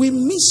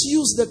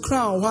misuse the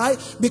crown. Why?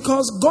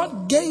 Because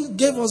God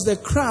gave us the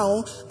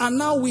crown, and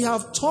now we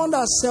have turned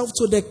ourselves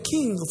to the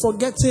king,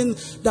 forgetting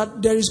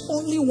that there is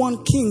only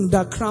one king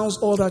that crowns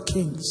other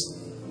kings.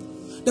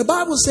 The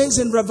Bible says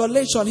in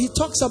Revelation, He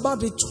talks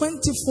about the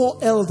 24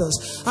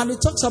 elders, and He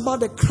talks about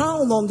the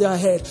crown on their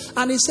head.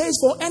 And He says,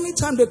 for any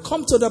time they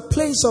come to the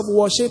place of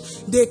worship,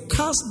 they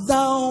cast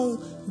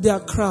down their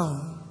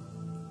crown.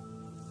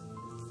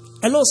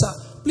 Hello, sir.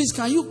 Please,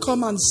 can you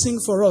come and sing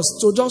for us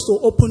to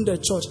open the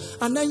church?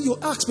 And then you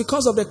ask,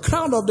 because of the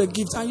crown of the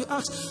gift, and you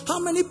ask, how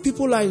many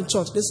people are in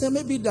church? They say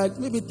maybe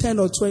 10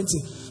 or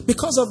 20.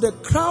 Because of the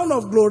crown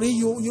of glory,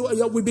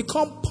 we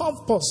become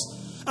pompous.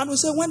 And we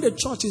say, when the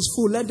church is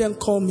full, let them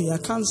call me. I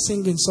can't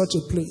sing in such a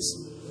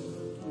place.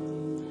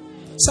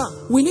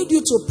 Sir, we need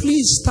you to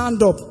please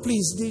stand up.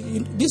 Please,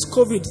 this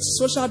COVID,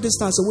 social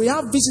distancing, we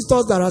have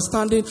visitors that are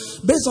standing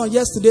based on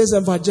yesterday's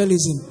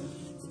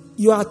evangelism.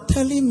 You are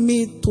telling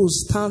me to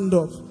stand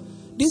up.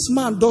 This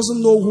man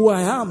doesn't know who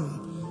I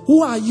am.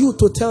 Who are you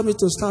to tell me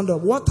to stand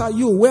up? What are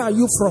you? Where are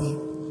you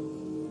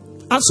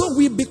from? And so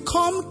we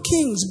become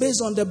kings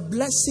based on the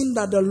blessing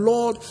that the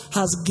Lord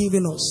has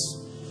given us.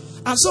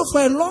 And so for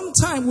a long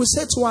time we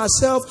say to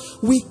ourselves,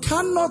 we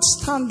cannot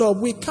stand up,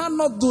 we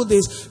cannot do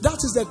this. That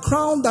is the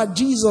crown that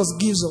Jesus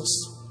gives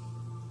us.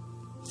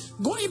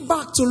 Going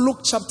back to Luke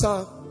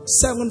chapter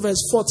 7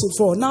 verse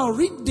 44. Now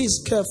read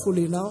this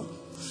carefully now.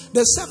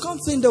 The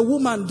second thing the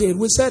woman did,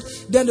 we said,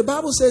 then the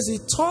Bible says He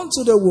turned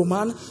to the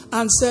woman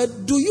and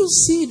said, do you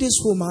see this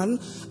woman?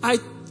 I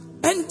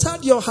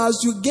entered your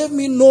house, you gave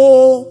me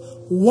no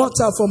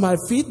water for my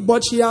feet,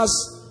 but she has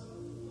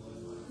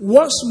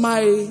washed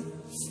my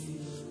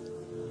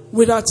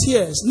with her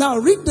tears. Now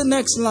read the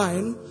next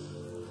line.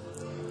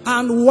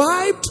 And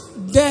wiped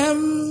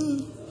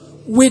them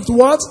with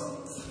what?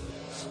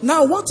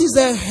 Now what is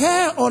the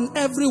hair on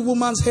every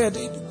woman's head?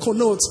 It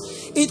connotes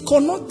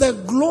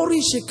the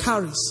glory she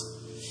carries.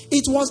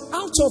 It was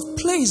out of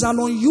place and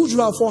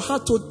unusual for her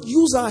to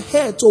use her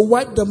hair to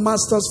wipe the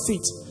master's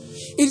feet.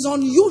 It is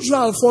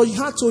unusual for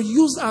her to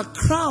use a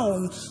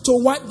crown to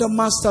wipe the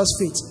master's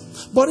feet.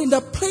 But in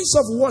the place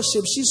of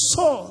worship, she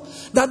saw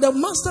that the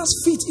master's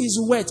feet is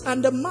wet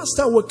and the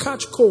master will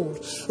catch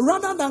cold.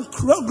 Rather than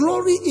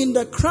glory in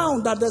the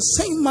crown that the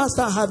same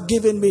master had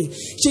given me,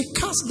 she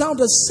cast down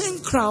the same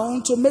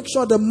crown to make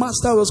sure the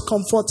master was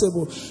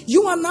comfortable.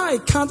 You and I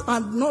can't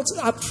and not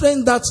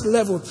attain that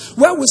level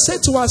where we say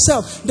to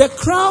ourselves, the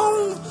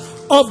crown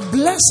of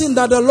blessing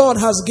that the Lord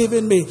has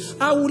given me,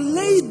 I will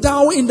lay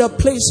down in the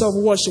place of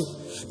worship.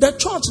 The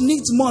church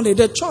needs money.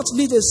 The church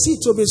needs a seed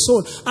to be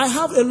sown. I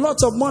have a lot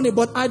of money,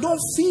 but I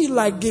don't feel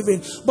like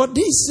giving. But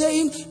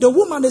the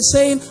woman is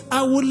saying,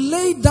 I will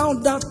lay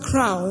down that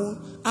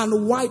crown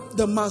and wipe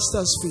the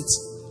master's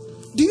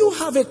feet. Do you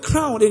have a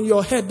crown in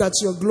your head that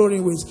you're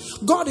glorying with?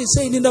 God is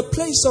saying in the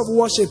place of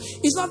worship,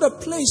 it's not a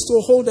place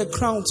to hold the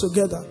crown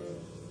together.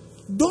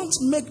 Don't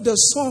make the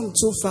song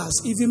too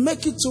fast. If you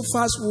make it too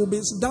fast, we'll be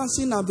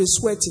dancing and be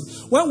sweating.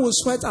 When we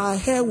sweat, our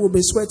hair will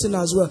be sweating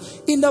as well.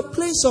 In the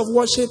place of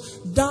worship,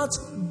 that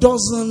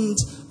doesn't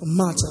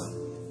matter.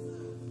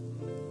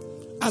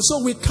 And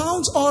so we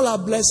count all our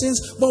blessings,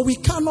 but we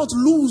cannot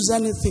lose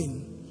anything.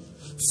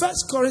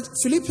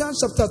 Philippians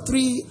chapter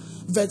 3,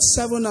 verse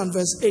 7 and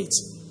verse 8.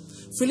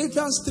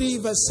 Philippians 3,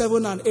 verse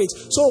 7 and 8.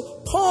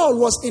 So Paul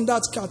was in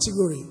that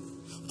category.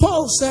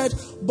 Paul said,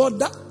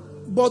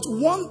 but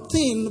one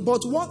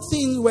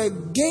thing were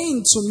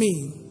gained to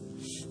me,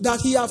 that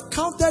he have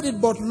counted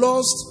it but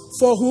lost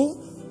for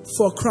who?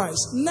 For Christ.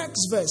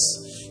 Next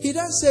verse. He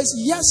then says,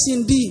 yes,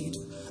 indeed,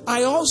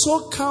 I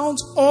also count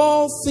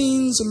all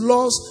things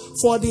lost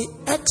for the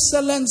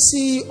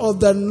excellency of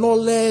the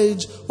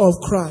knowledge of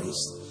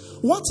Christ.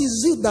 What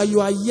is it that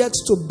you are yet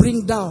to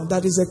bring down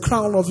that is a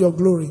crown of your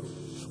glory?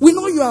 We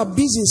know you are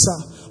busy,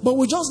 sir, but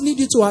we just need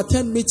you to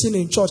attend meeting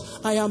in church.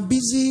 I am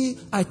busy.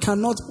 I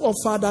cannot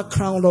offer that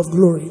crown of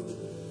glory.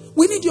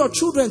 We need your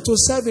children to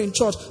serve in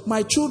church.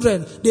 My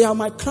children, they are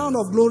my crown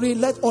of glory.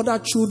 Let other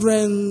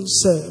children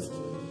serve.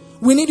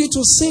 We need you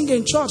to sing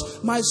in church.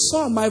 My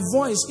song, my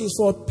voice is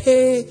for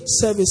pay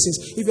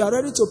services. If you are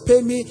ready to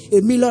pay me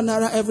 ₦1 million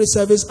every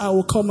service, I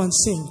will come and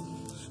sing.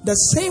 The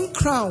same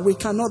crown we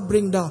cannot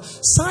bring down.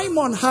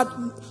 Simon had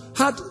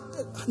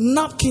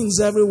napkins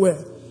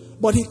everywhere,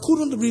 but he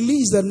couldn't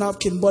release the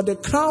napkin. But the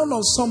crown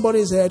on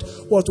somebody's head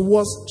was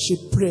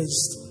worship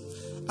praised.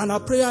 And our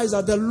prayer is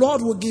that the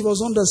Lord will give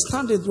us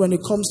understanding when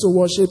it comes to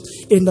worship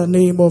in the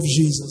name of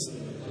Jesus.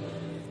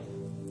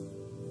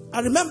 I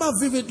remember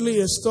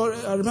vividly a story.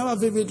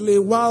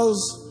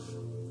 Whilst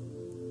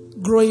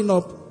growing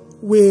up,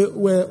 we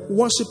were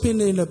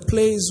worshiping in a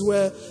place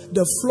where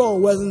the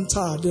floor wasn't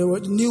tarred. There were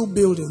new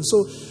buildings.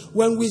 So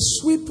when we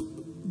sweep,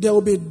 there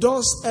will be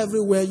dust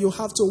everywhere. You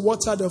have to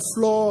water the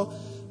floor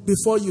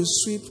before you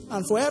sweep.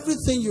 And for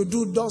everything you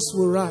do, dust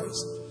will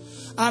rise.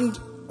 And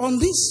on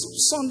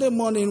this Sunday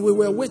morning, we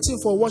were waiting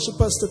for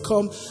worshipers to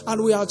come.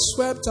 And we had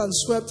swept and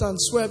swept and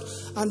swept.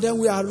 And then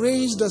we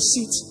arranged the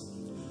seats.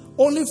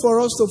 Only for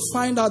us to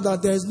find out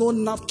that there is no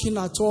napkin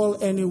at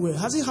all anywhere.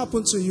 Has it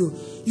happened to you?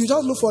 You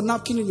just look for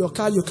napkin in your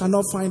car, you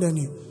cannot find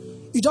any.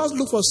 You just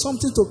look for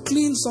something to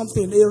clean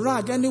something, a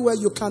rag anywhere,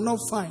 you cannot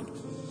find.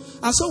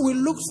 And so we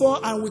looked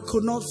for and we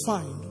could not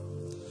find.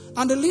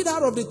 And the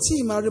leader of the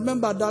team, I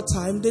remember at that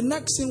time, the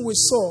next thing we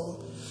saw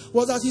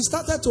was that he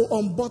started to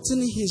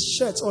unbutton his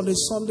shirt on a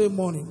Sunday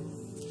morning.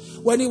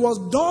 When he was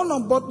done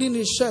unbuttoning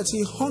his shirt,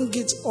 he hung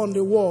it on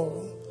the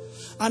wall.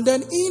 And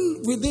then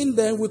within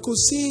them, we could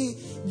see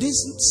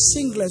this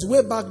singlet.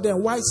 Way back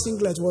then, white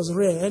singlet was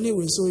rare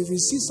anyway. So if you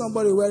see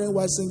somebody wearing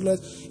white singlet,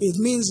 it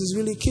means he's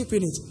really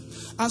keeping it.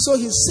 And so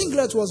his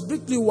singlet was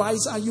brightly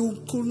white, and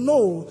you could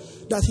know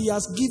that he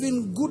has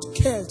given good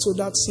care to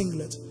that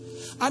singlet.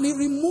 And he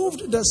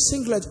removed the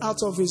singlet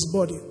out of his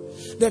body,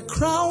 the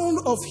crown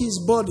of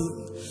his body,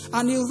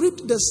 and he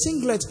ripped the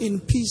singlet in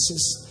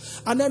pieces.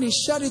 And then he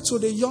shared it to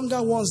the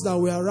younger ones that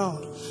were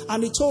around.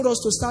 And he told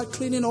us to start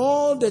cleaning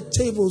all the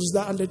tables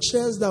and the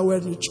chairs that were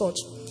in the church.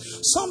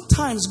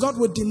 Sometimes God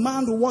will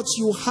demand what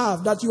you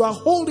have, that you are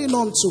holding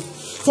on to,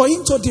 for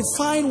him to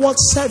define what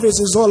service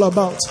is all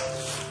about.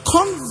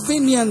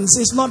 Convenience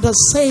is not the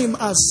same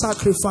as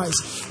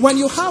sacrifice. When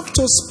you have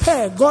to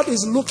spare, God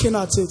is looking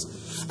at it.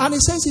 And he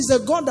says he's a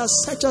God that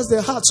searches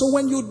the heart. So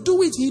when you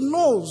do it, he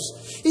knows.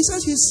 He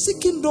says he's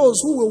seeking those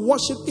who will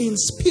worship in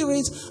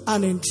spirit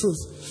and in truth.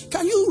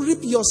 Can you rip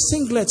your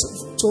singlet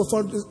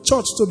for the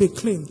church to be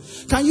clean?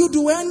 Can you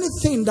do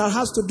anything that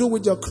has to do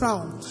with your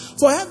crown?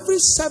 For every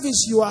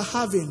service you are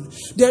having,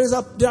 there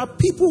are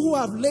people who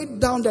have laid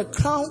down the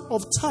crown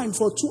of time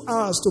for 2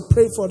 hours to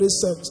pray for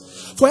this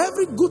service. For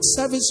every good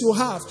service you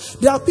have,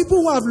 there are people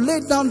who have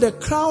laid down the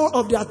crown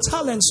of their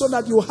talent so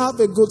that you have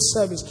a good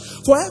service.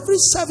 For every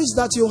service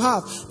that you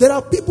have, there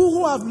are people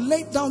who have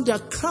laid down their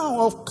crown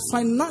of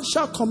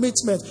financial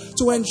commitment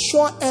to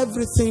ensure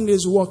everything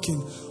is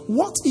working.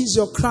 What is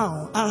your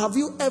crown? And have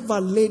you ever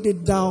laid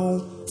it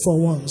down for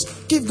once?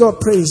 Give God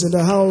praise in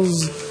the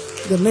house.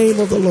 The name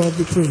of the Lord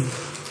be praised.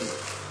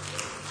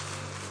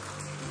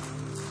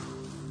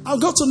 I'll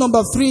go to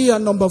number 3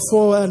 and number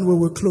 4 and we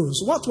will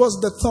close. What was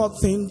the third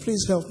thing?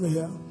 Please help me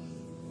here.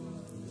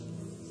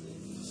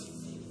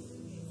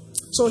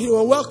 So he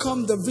will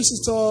welcome the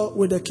visitor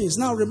with a kiss.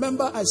 Now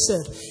remember I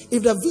said,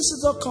 if the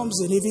visitor comes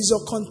in, if he's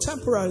your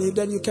contemporary,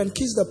 then you can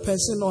kiss the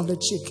person on the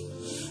cheek.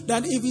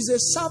 Then if he's a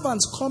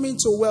servant coming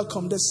to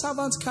welcome, the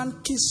servant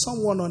can't kiss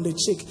someone on the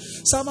cheek.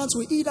 Servants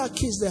will either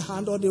kiss the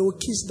hand or they will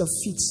kiss the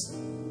feet.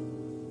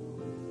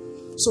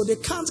 So they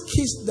can't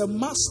kiss the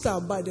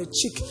master by the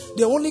cheek.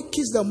 They only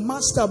kiss the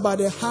master by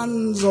the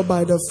hands or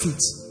by the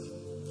feet.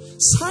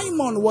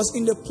 Simon was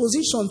in the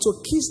position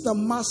to kiss the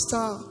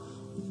master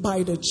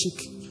by the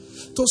cheek.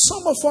 To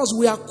some of us,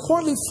 we are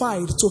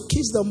qualified to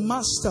kiss the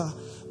master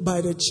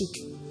by the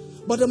cheek.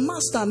 But the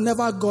master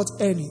never got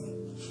any.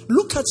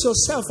 Look at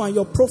yourself and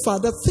your profile.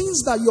 The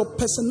things that your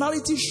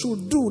personality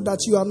should do that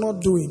you are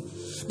not doing.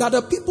 That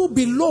the people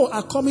below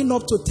are coming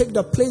up to take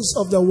the place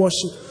of the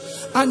worship.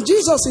 And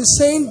Jesus is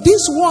saying,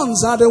 these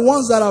ones are the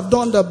ones that have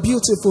done the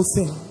beautiful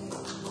thing.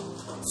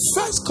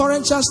 1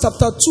 Corinthians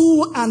chapter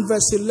 2 and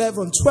verse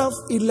 11, 12,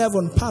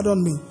 11,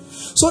 pardon me.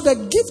 So the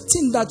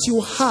gifting that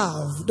you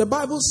have, the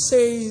Bible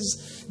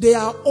says we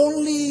are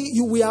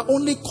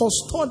only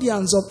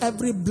custodians of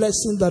every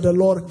blessing that the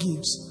Lord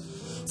gives.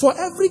 For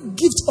every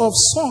gift of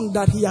song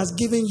that he has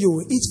given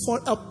you, it's for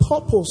a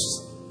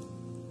purpose.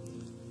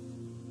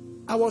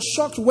 I was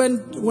shocked when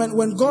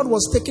God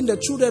was taking the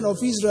children of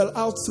Israel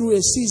out through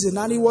a season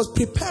and he was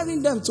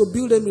preparing them to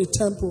build them a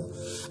temple.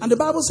 And the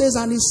Bible says,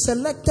 and he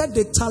selected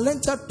the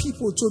talented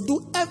people to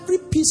do every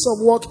piece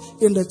of work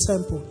in the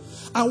temple.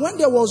 And when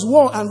there was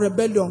war and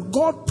rebellion,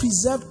 God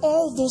preserved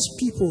all those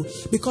people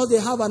because they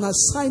have an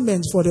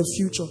assignment for the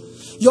future.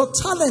 Your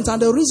talent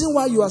and the reason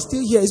why you are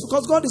still here is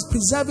because God is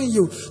preserving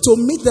you to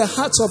meet the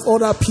hearts of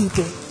other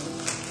people.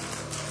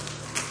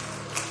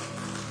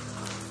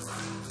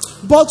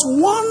 But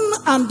one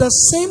and the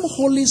same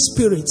Holy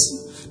Spirit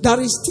that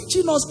is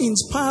teaching us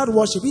inspired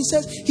worship, he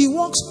says he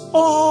works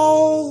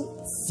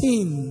all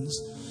things,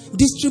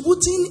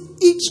 distributing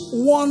each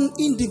one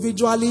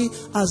individually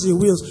as he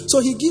wills. So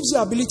he gives you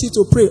ability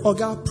to pray, or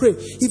God pray.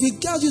 If he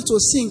tells you to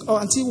sing,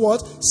 or until what?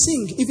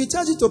 Sing. If he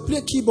tells you to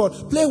play keyboard,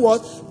 play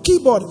what?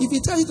 Keyboard. If he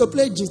tells you to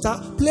play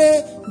guitar,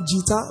 play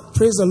guitar.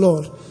 Praise the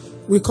Lord.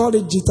 We called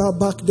it guitar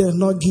back then,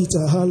 not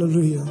guitar.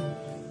 Hallelujah.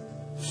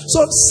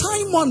 So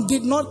Simon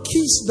did not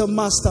kiss the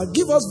master.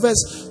 Give us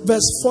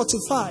verse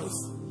 45.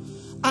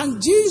 And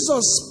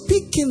Jesus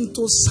speaking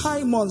to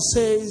Simon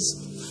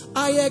says,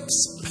 I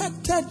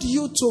expected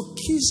you to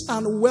kiss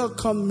and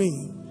welcome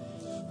me.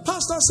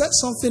 Pastor said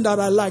something that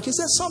I like. He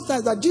said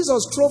sometimes that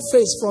Jesus throw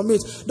face from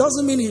it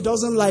doesn't mean he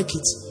doesn't like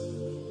it.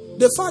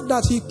 The fact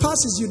that he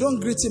passes, you don't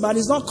greet him and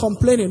he's not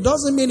complaining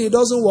doesn't mean he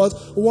doesn't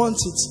want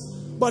it.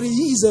 But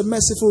he is a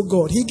merciful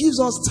God. He gives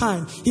us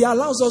time. He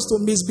allows us to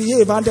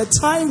misbehave. And the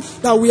time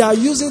that we are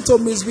using to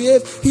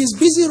misbehave, he's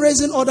busy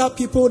raising other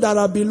people that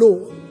are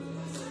below.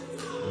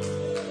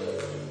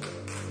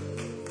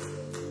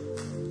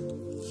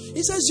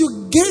 He says,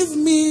 you gave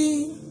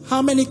me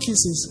how many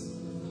kisses?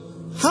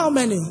 How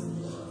many?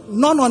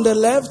 None on the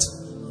left,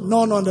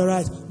 none on the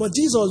right. But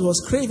Jesus was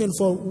craving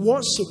for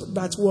worship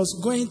that was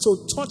going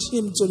to touch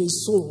him to the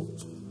soul.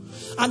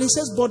 And he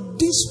says, but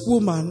this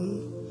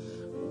woman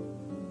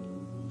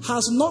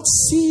has not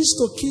ceased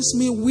to kiss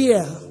me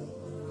where?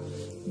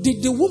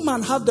 Did the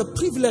woman have the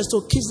privilege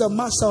to kiss the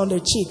master on the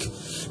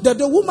cheek? Did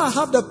the woman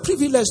have the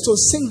privilege to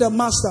sing the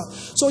master?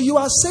 So you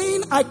are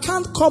saying, I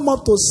can't come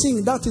up to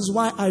sing. That is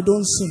why I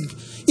don't sing.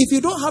 If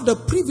you don't have the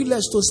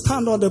privilege to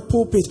stand on the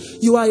pulpit,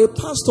 you are a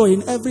pastor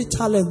in every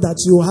talent that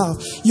you have.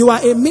 You are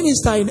a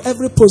minister in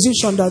every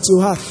position that you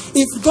have.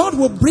 If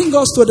God will bring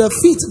us to the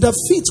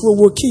feet we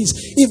will kiss.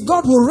 If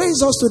God will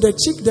raise us to the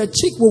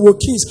cheek we will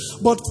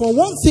kiss. But for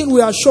one thing we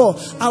are sure,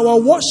 our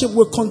worship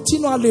will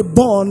continually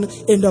burn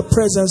in the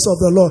presence of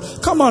the Lord.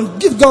 Come on,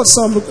 give God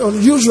some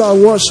unusual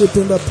worship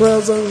in the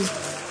presence.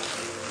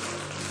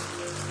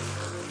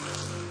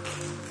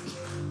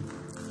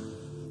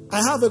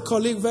 I have a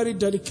colleague, very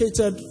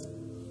dedicated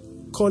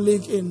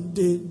colleague in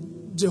the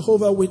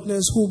Jehovah's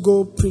Witness who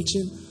go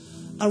preaching.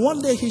 And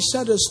one day he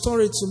shared a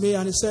story to me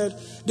and he said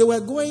they were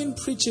going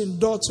preaching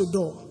door to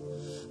door.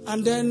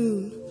 And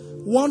then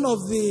one of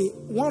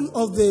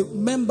the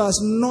members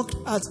knocked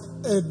at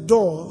a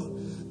door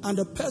and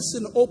the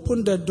person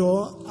opened the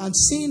door and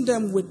seeing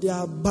them with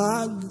their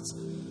bags,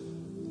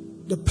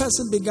 the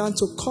person began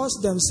to curse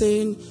them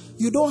saying,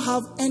 you don't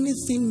have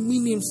anything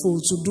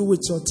meaningful to do with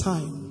your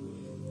time.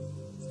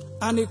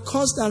 And it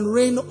caused and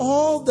rained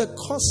all the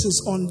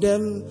curses on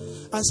them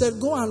and said,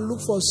 go and look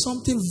for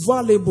something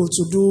valuable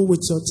to do with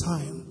your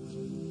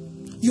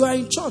time. You are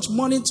in church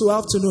morning to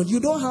afternoon. You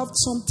don't have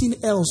something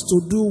else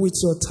to do with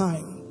your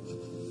time.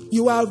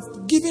 You are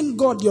giving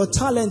God your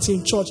talent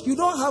in church. You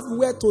don't have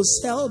where to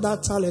sell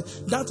that talent.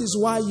 That is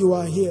why you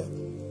are here.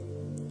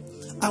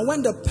 And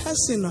when the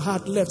person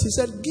had left, he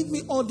said, give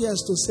me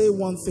audience to say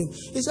one thing.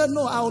 He said,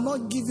 no, I will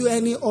not give you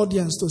any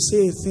audience to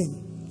say a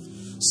thing.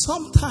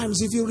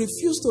 Sometimes if you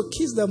refuse to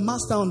kiss the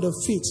master on the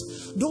feet,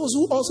 those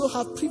who also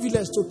have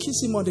privilege to kiss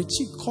him on the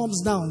cheek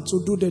comes down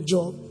to do the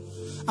job.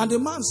 And the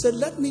man said,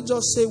 let me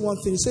just say one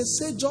thing. He said,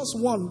 say just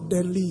one,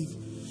 then leave.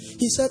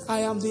 He said, I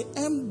am the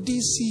MD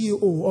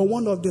CEO or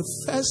one of the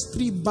first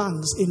 3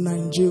 banks in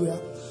Nigeria.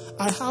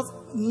 I have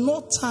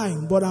no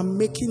time, but I'm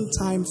making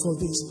time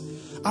for this.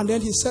 And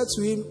then he said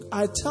to him,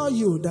 I tell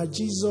you that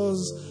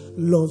Jesus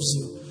loves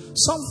you.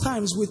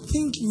 Sometimes we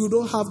think you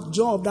don't have a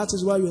job, that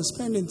is why you're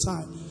spending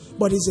time.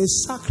 But it's a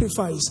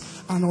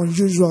sacrifice, an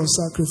unusual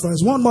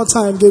sacrifice. One more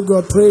time, give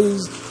God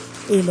praise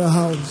in the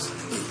house.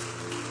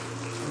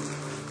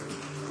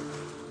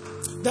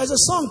 There's a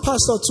song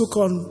Pastor took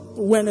on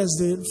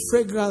Wednesday,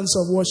 Fragrance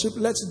of Worship.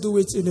 Let's do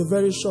it in a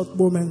very short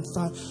moment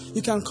time.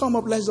 You can come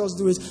up, let's just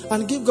do it.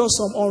 And give God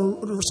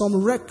some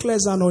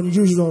reckless and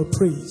unusual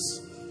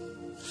praise.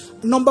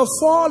 Number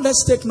 4,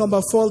 let's take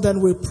number 4,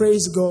 then we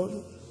praise God.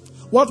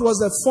 What was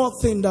the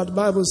 4th thing that the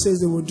Bible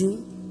says they will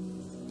do?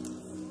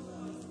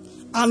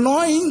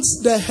 Anoint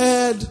the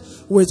head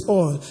with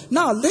oil.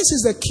 Now, this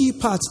is the key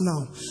part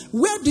now.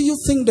 Where do you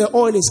think the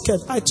oil is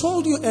kept? I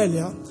told you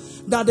earlier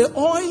that the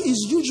oil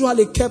is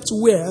usually kept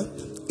where?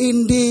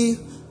 In the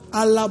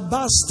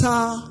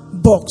alabaster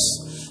box.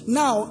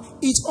 Now,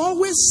 it's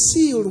always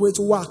sealed with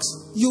wax.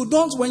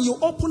 When you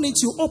open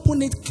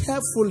it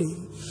carefully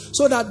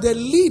so that the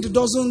lid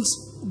doesn't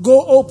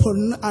go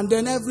open and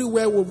then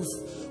everywhere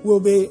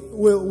the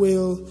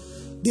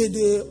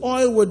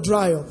oil will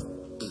dry up.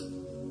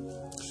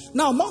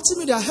 Now,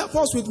 multimedia, help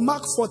us with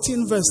Mark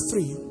 14 verse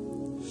 3.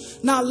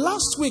 Now,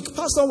 last week,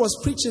 Pastor was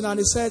preaching and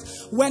he said,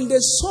 when they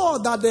saw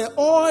that the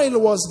oil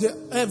was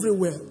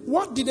everywhere,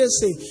 what did they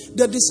say?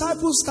 The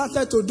disciples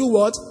started to do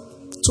what?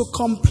 To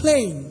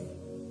complain.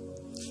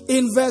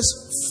 In verse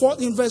 3,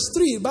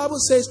 the Bible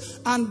says,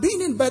 and being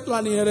in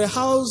Bethlehem in the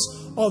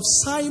house of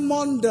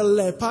Simon the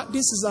leper,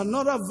 this is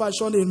another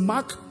version in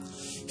Mark,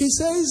 he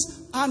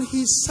says, and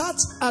he sat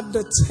at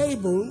the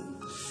table,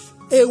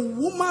 a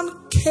woman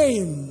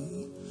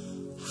came,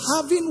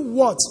 having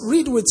what?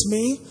 Read with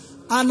me.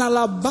 An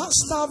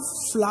alabaster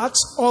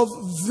flask of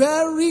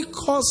very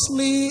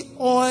costly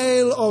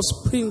oil of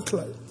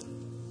sprinkler.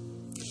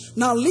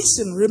 Now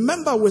listen,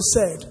 remember we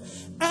said,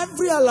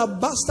 every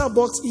alabaster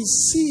box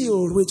is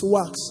sealed with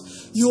wax.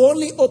 You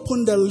only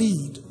open the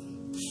lid.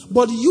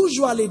 But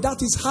usually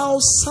that is how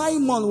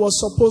Simon was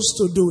supposed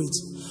to do it.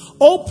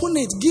 Open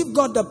it, give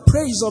God the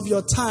praise of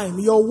your time,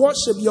 your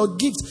worship, your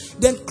gift,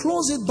 then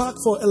close it back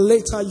for a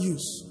later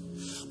use.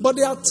 But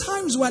there are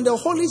times when the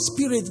Holy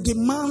Spirit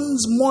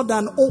demands more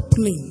than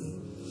opening.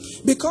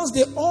 Because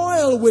the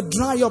oil will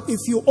dry up if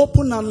you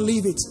open and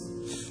leave it.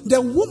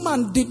 The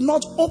woman did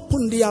not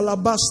open the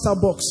alabaster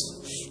box.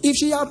 If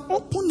she had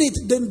opened it,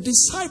 the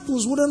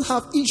disciples wouldn't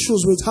have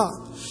issues with her.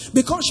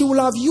 Because she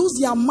will have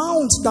used the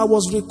amount that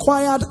was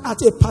required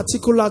at a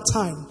particular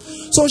time.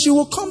 So she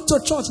will come to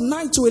church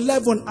 9 to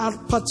 11 at a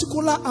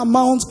particular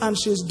amount and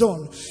she's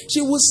done. She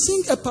will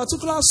sing a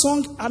particular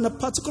song and a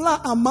particular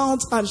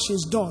amount and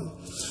she's done.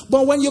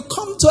 But when you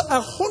come to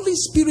a Holy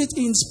Spirit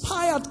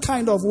inspired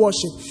kind of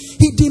worship,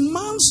 He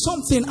demands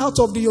something out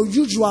of the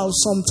usual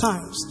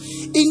sometimes.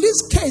 In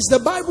this case, the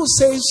Bible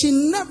says she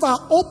never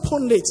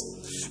opened it.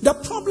 The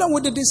problem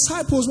with the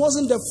disciples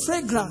wasn't the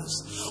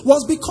fragrance,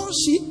 was because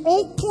she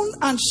opened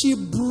and she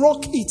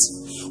broke it.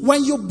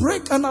 When you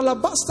break an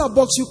alabaster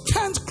box, you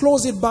can't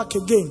close it back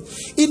again.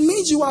 It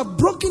means you have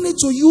broken it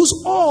to use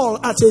all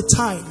at a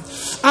time.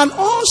 And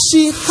all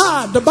she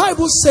had, the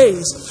Bible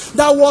says,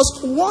 that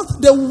was worth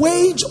the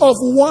wage of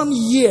 1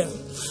 year.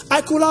 I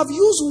could have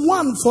used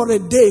one for a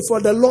day for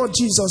the Lord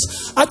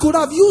Jesus. I could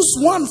have used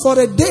one for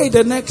a day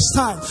the next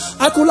time.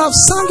 I could have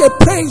sung a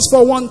praise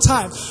for one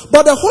time.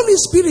 But the Holy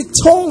Spirit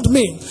told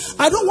me,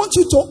 I don't want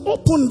you to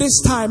open this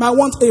time. I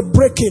want a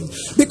breaking.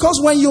 Because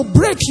when you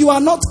break, you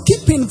are not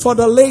keeping for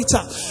the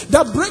later.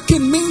 The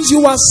breaking means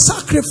you are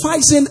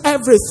sacrificing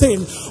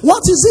everything.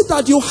 What is it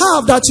that you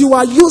have that you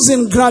are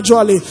using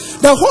gradually?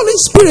 The Holy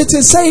Spirit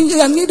is saying,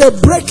 I need a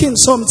breaking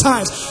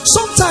sometimes.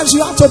 Sometimes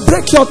you have to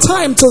break your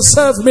time to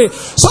serve me.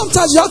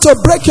 Sometimes you have to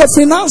break your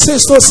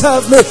finances to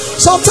serve me.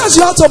 Sometimes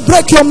you have to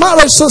break your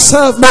marriage to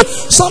serve me.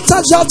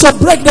 Sometimes you have to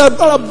break the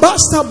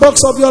alabaster box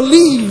of your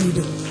lead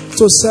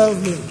to serve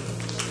me.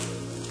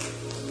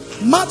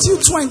 Matthew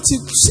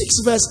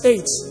 26 verse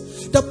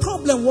 8. The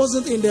problem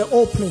wasn't in the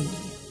opening.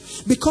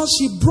 Because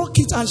she broke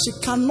it and she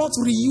cannot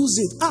reuse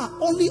it.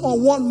 Only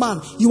on one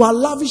man you are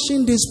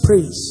lavishing this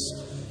praise.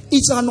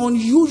 It's an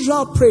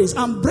unusual praise.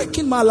 I'm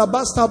breaking my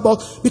alabaster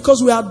box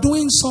because we are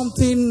doing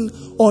something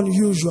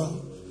unusual.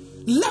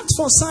 Left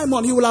for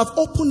Simon, he will have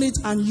opened it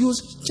and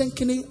used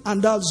chenkini,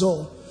 and that's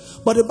all.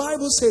 But the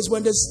Bible says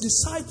when the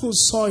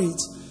disciples saw it,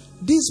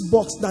 this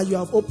box that you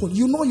have opened,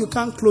 you know you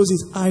can't close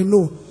it. I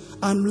know.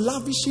 I'm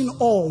lavishing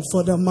all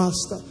for the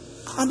master.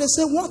 And they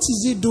say, what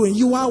is he doing?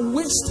 You are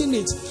wasting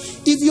it.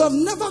 If you have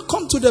never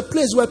come to the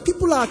place where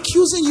people are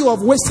accusing you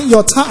of wasting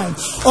your time,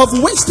 of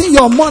wasting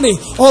your money,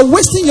 or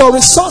wasting your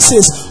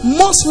resources,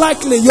 most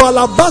likely your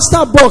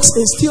alabaster box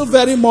is still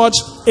very much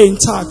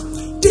intact.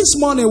 This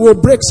morning we'll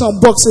break some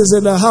boxes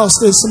in the house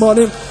this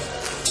morning.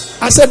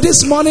 I said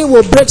this morning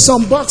we'll break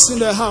some boxes in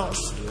the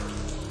house.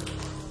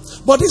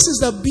 But this is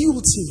the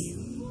beauty.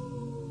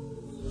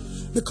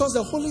 Because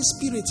the Holy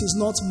Spirit is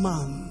not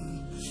man.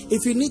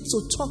 If you need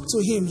to talk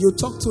to Him, you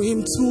talk to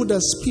Him through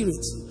the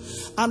Spirit.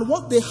 And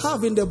what they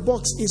have in the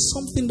box is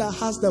something that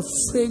has the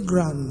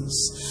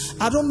fragrance.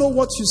 I don't know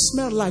what you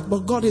smell like,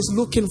 but God is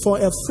looking for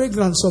a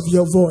fragrance of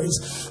your voice.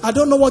 I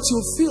don't know what you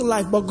feel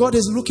like, but God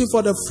is looking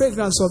for the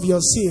fragrance of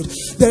your seed.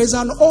 There's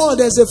a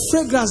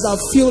fragrance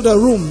that filled the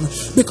room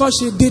because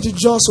she did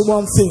just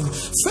one thing.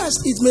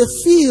 First, it may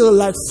feel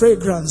like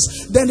fragrance.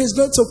 Then it's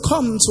going to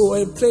come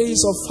to a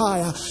place of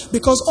fire.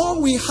 Because all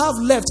we have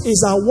left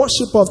is our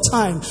worship of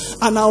time.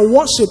 And our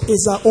worship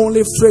is our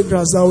only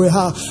fragrance that we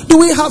have. Do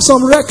we have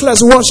some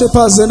reckless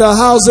worshipers in the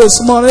house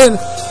this morning?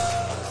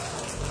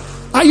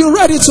 Are you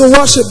ready to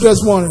worship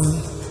this morning?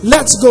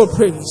 Let's go,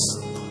 praise.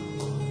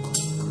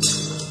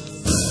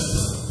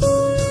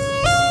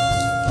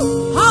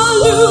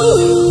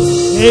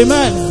 Hallelujah.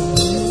 Amen.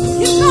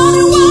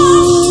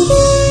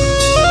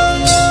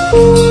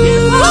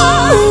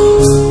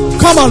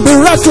 Come on, be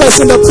reckless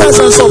in the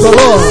presence of the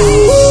Lord.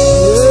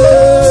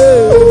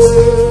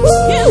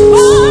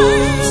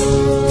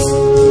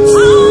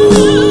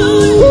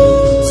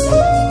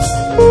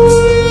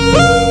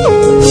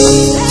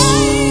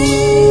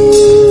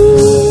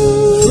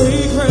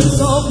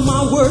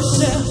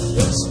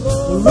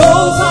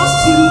 up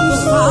to the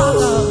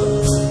Father.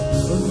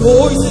 The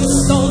noise is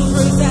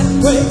thunders that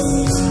breaks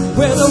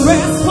where the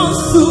rest comes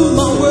to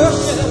my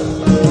worship.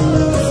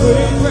 The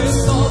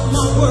fragrance of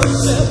my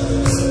worship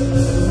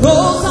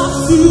rolls up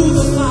to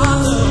the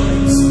Father.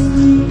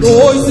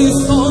 Noise is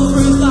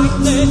thunders like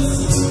this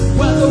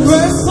where the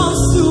rest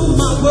comes to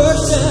my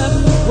worship.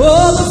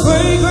 Oh, the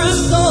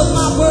fragrance of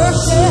my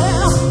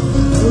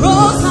worship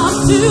rolls up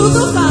to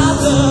the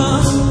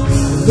Father.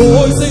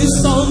 Noise is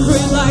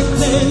thundering like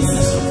this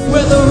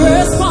where the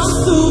rest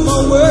comes to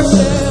my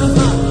worship.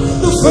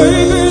 The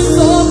fragrance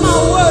of my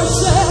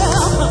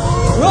worship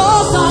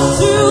rolls up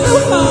to the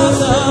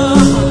Father.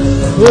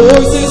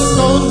 Noise is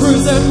thundering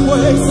that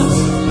ways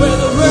where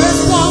the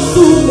rest comes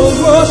to my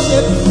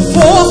worship.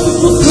 Forces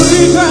the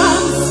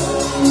fragrance,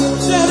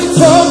 then it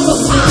turns to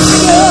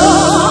fire.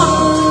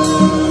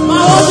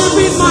 My worship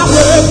is my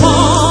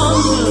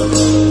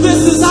weapon.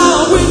 This is how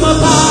I win my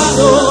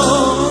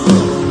battle.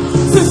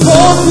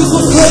 Forces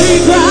of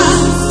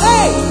fragrance,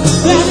 hey,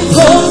 then it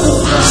goes to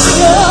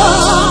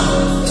fire.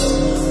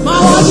 My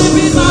worship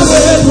is my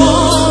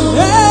weapon,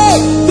 hey,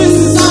 this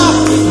is how.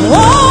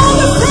 Oh,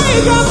 the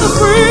fragrance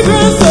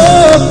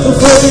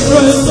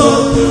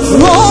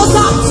rolls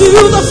up to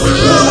the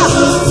fire.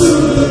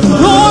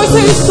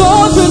 Noisy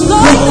soldiers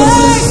like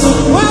this,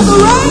 where the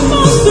rain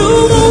comes to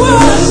the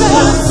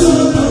worship.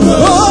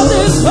 Oh,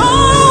 this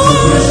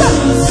worship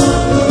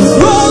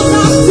rolls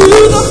up to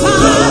the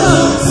fire.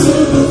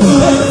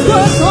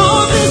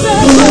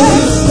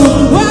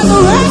 Where the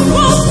rest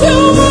comes to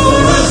my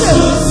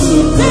worship,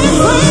 this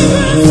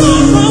fragrance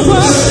of my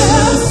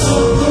worship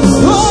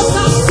rolls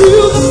up to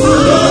the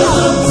fire.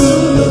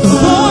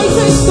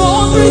 Voices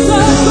don't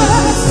reserve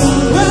rest.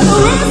 Where the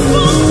rest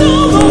comes to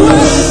my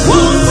worship,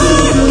 one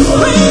time,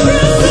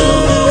 fragrance of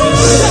my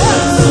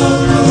worship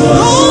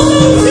rolls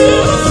up to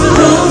the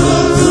fire.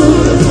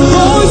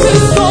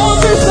 Voices don't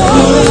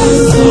reserve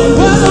rest.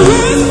 Where the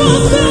rest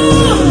comes to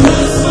my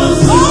worship,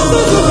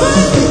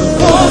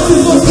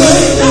 forces of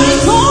faith that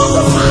call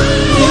the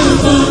fire.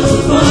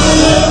 My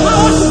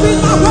worship is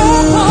my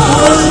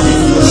weapon.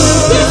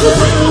 This is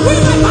how I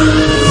win my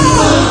battle.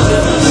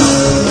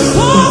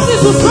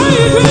 Forces of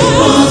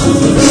fragrance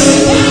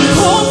that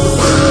call the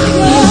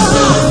fire.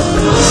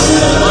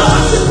 My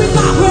worship is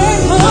my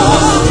weapon.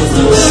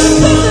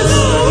 This is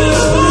how I win my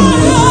battle.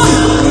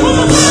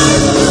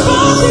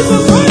 Forces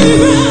of fragrance that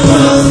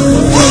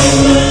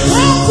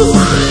call the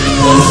fire.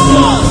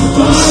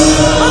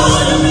 My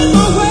worship is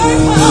my weapon. This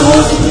is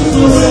how I win a battle.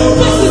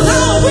 Forces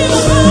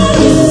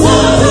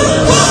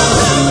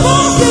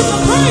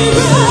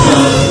of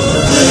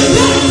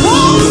fragrance that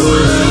call the fire.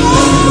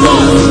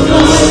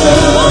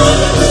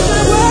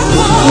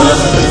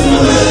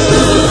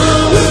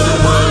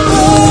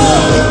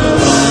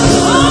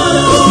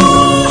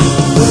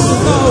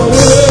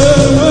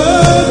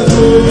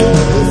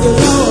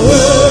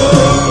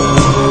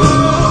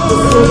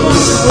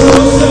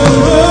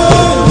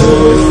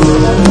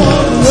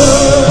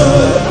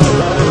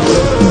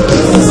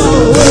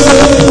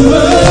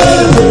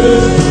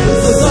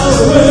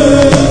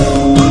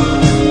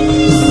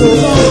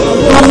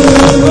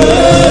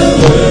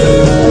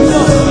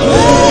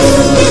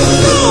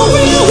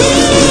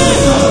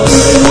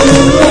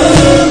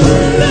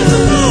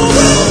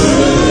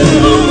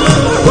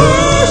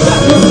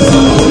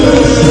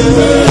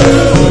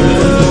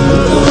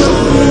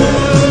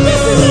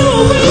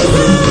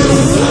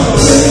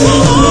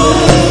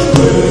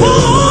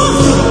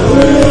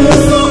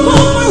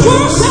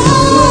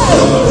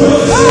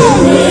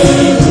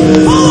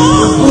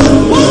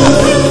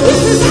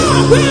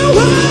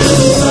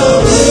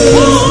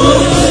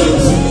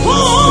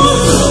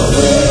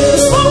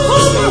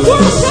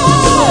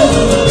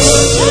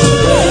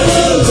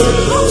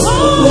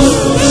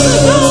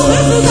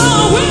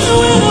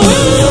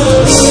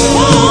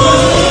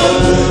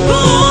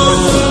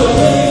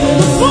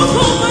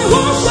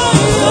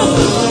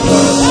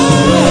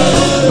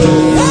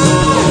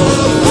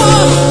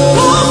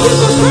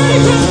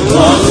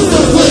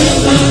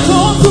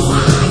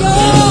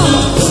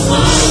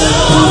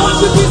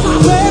 worship is my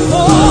weapon.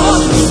 This is how I win a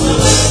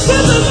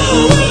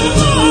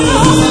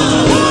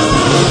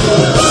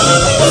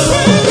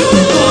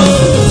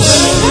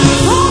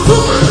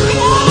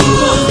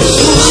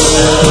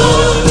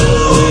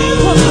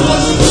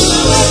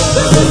battle.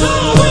 This is how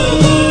I win. This is how I win. This is how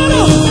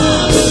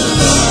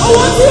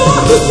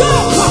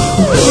I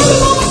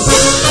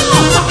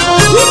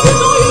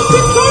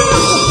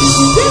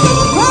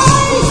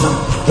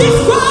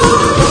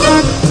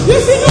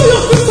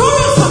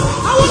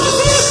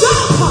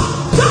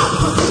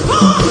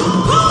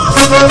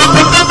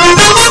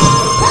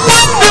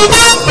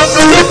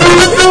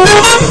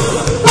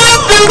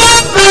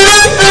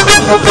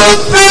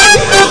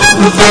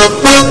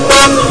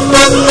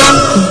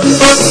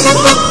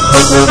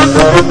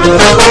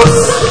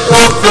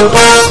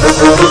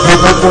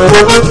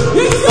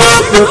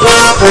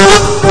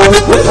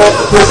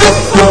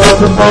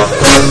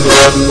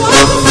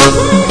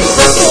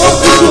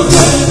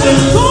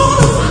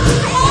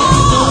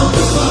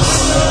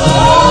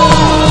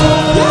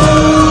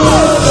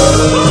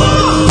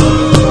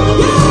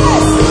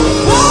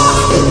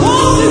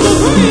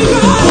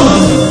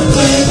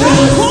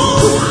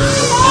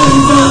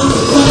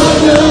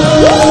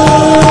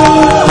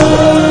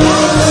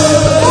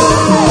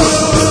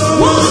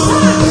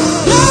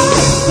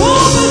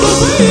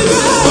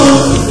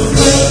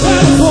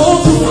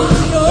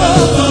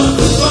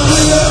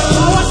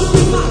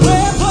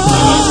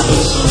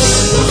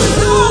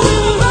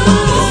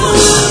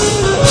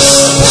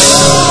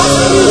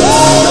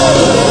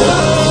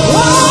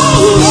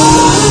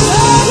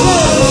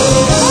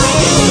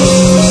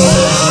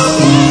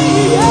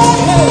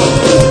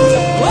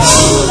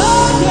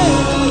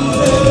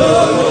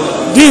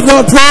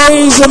God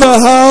praise in the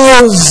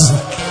house.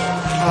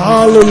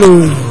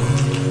 Hallelujah.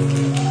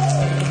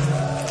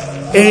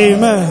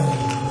 Amen.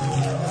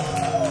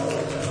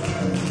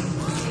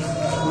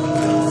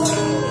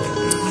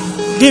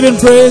 Give him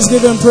praise,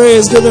 give him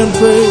praise, give him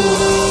praise.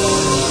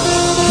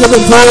 Give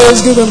him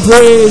praise, give him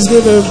praise,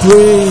 give him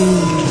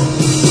praise.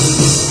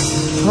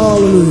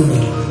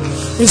 Hallelujah.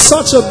 It's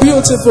such a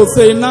beautiful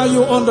thing. Now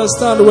you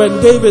understand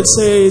when David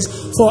says,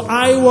 for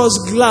I was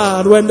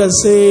glad when they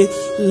say,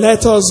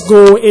 let us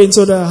go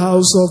into the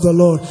house of the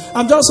Lord.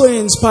 I'm just so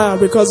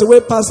inspired because the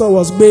way Pastor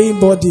was being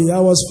body, I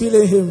was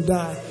feeling him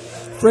die.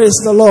 Praise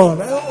the Lord.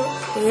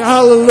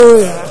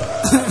 Hallelujah.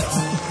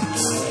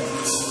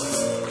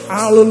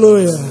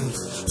 Hallelujah.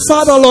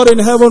 Father, Lord in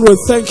heaven, we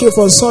thank you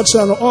for such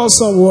an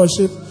awesome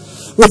worship.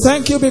 We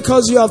thank you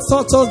because you have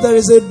taught us there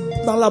is a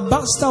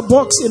alabaster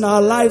box in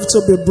our life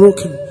to be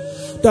broken,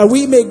 that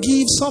we may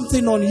give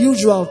something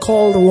unusual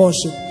called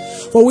worship.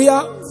 For we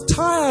are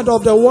tired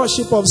of the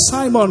worship of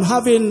Simon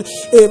having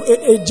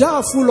a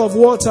jar full of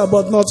water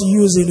but not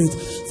using it.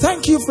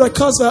 Thank you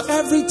because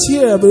every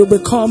tear will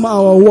become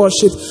our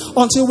worship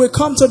until we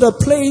come to the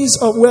place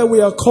of where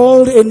we are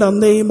called in the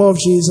name of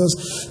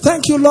Jesus.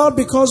 Thank you, Lord,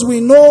 because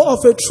we know of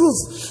a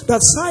truth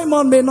that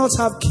Simon may not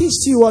have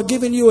kissed you or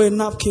given you a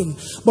napkin,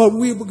 but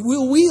we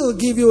will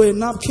give you a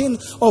napkin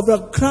of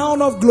the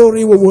crown of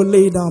glory we will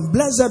lay down.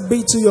 Blessed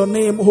be to your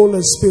name, Holy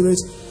Spirit.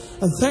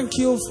 And thank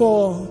you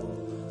for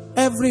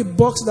every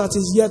box that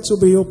is yet to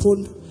be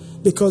opened,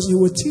 because you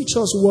will teach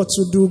us what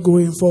to do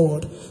going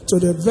forward to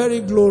the very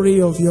glory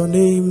of your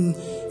name.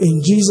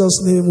 In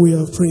Jesus' name we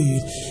have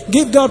prayed.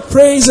 Give God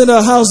praise in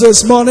the house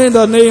this morning.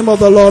 The name of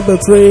the Lord be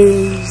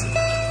praised.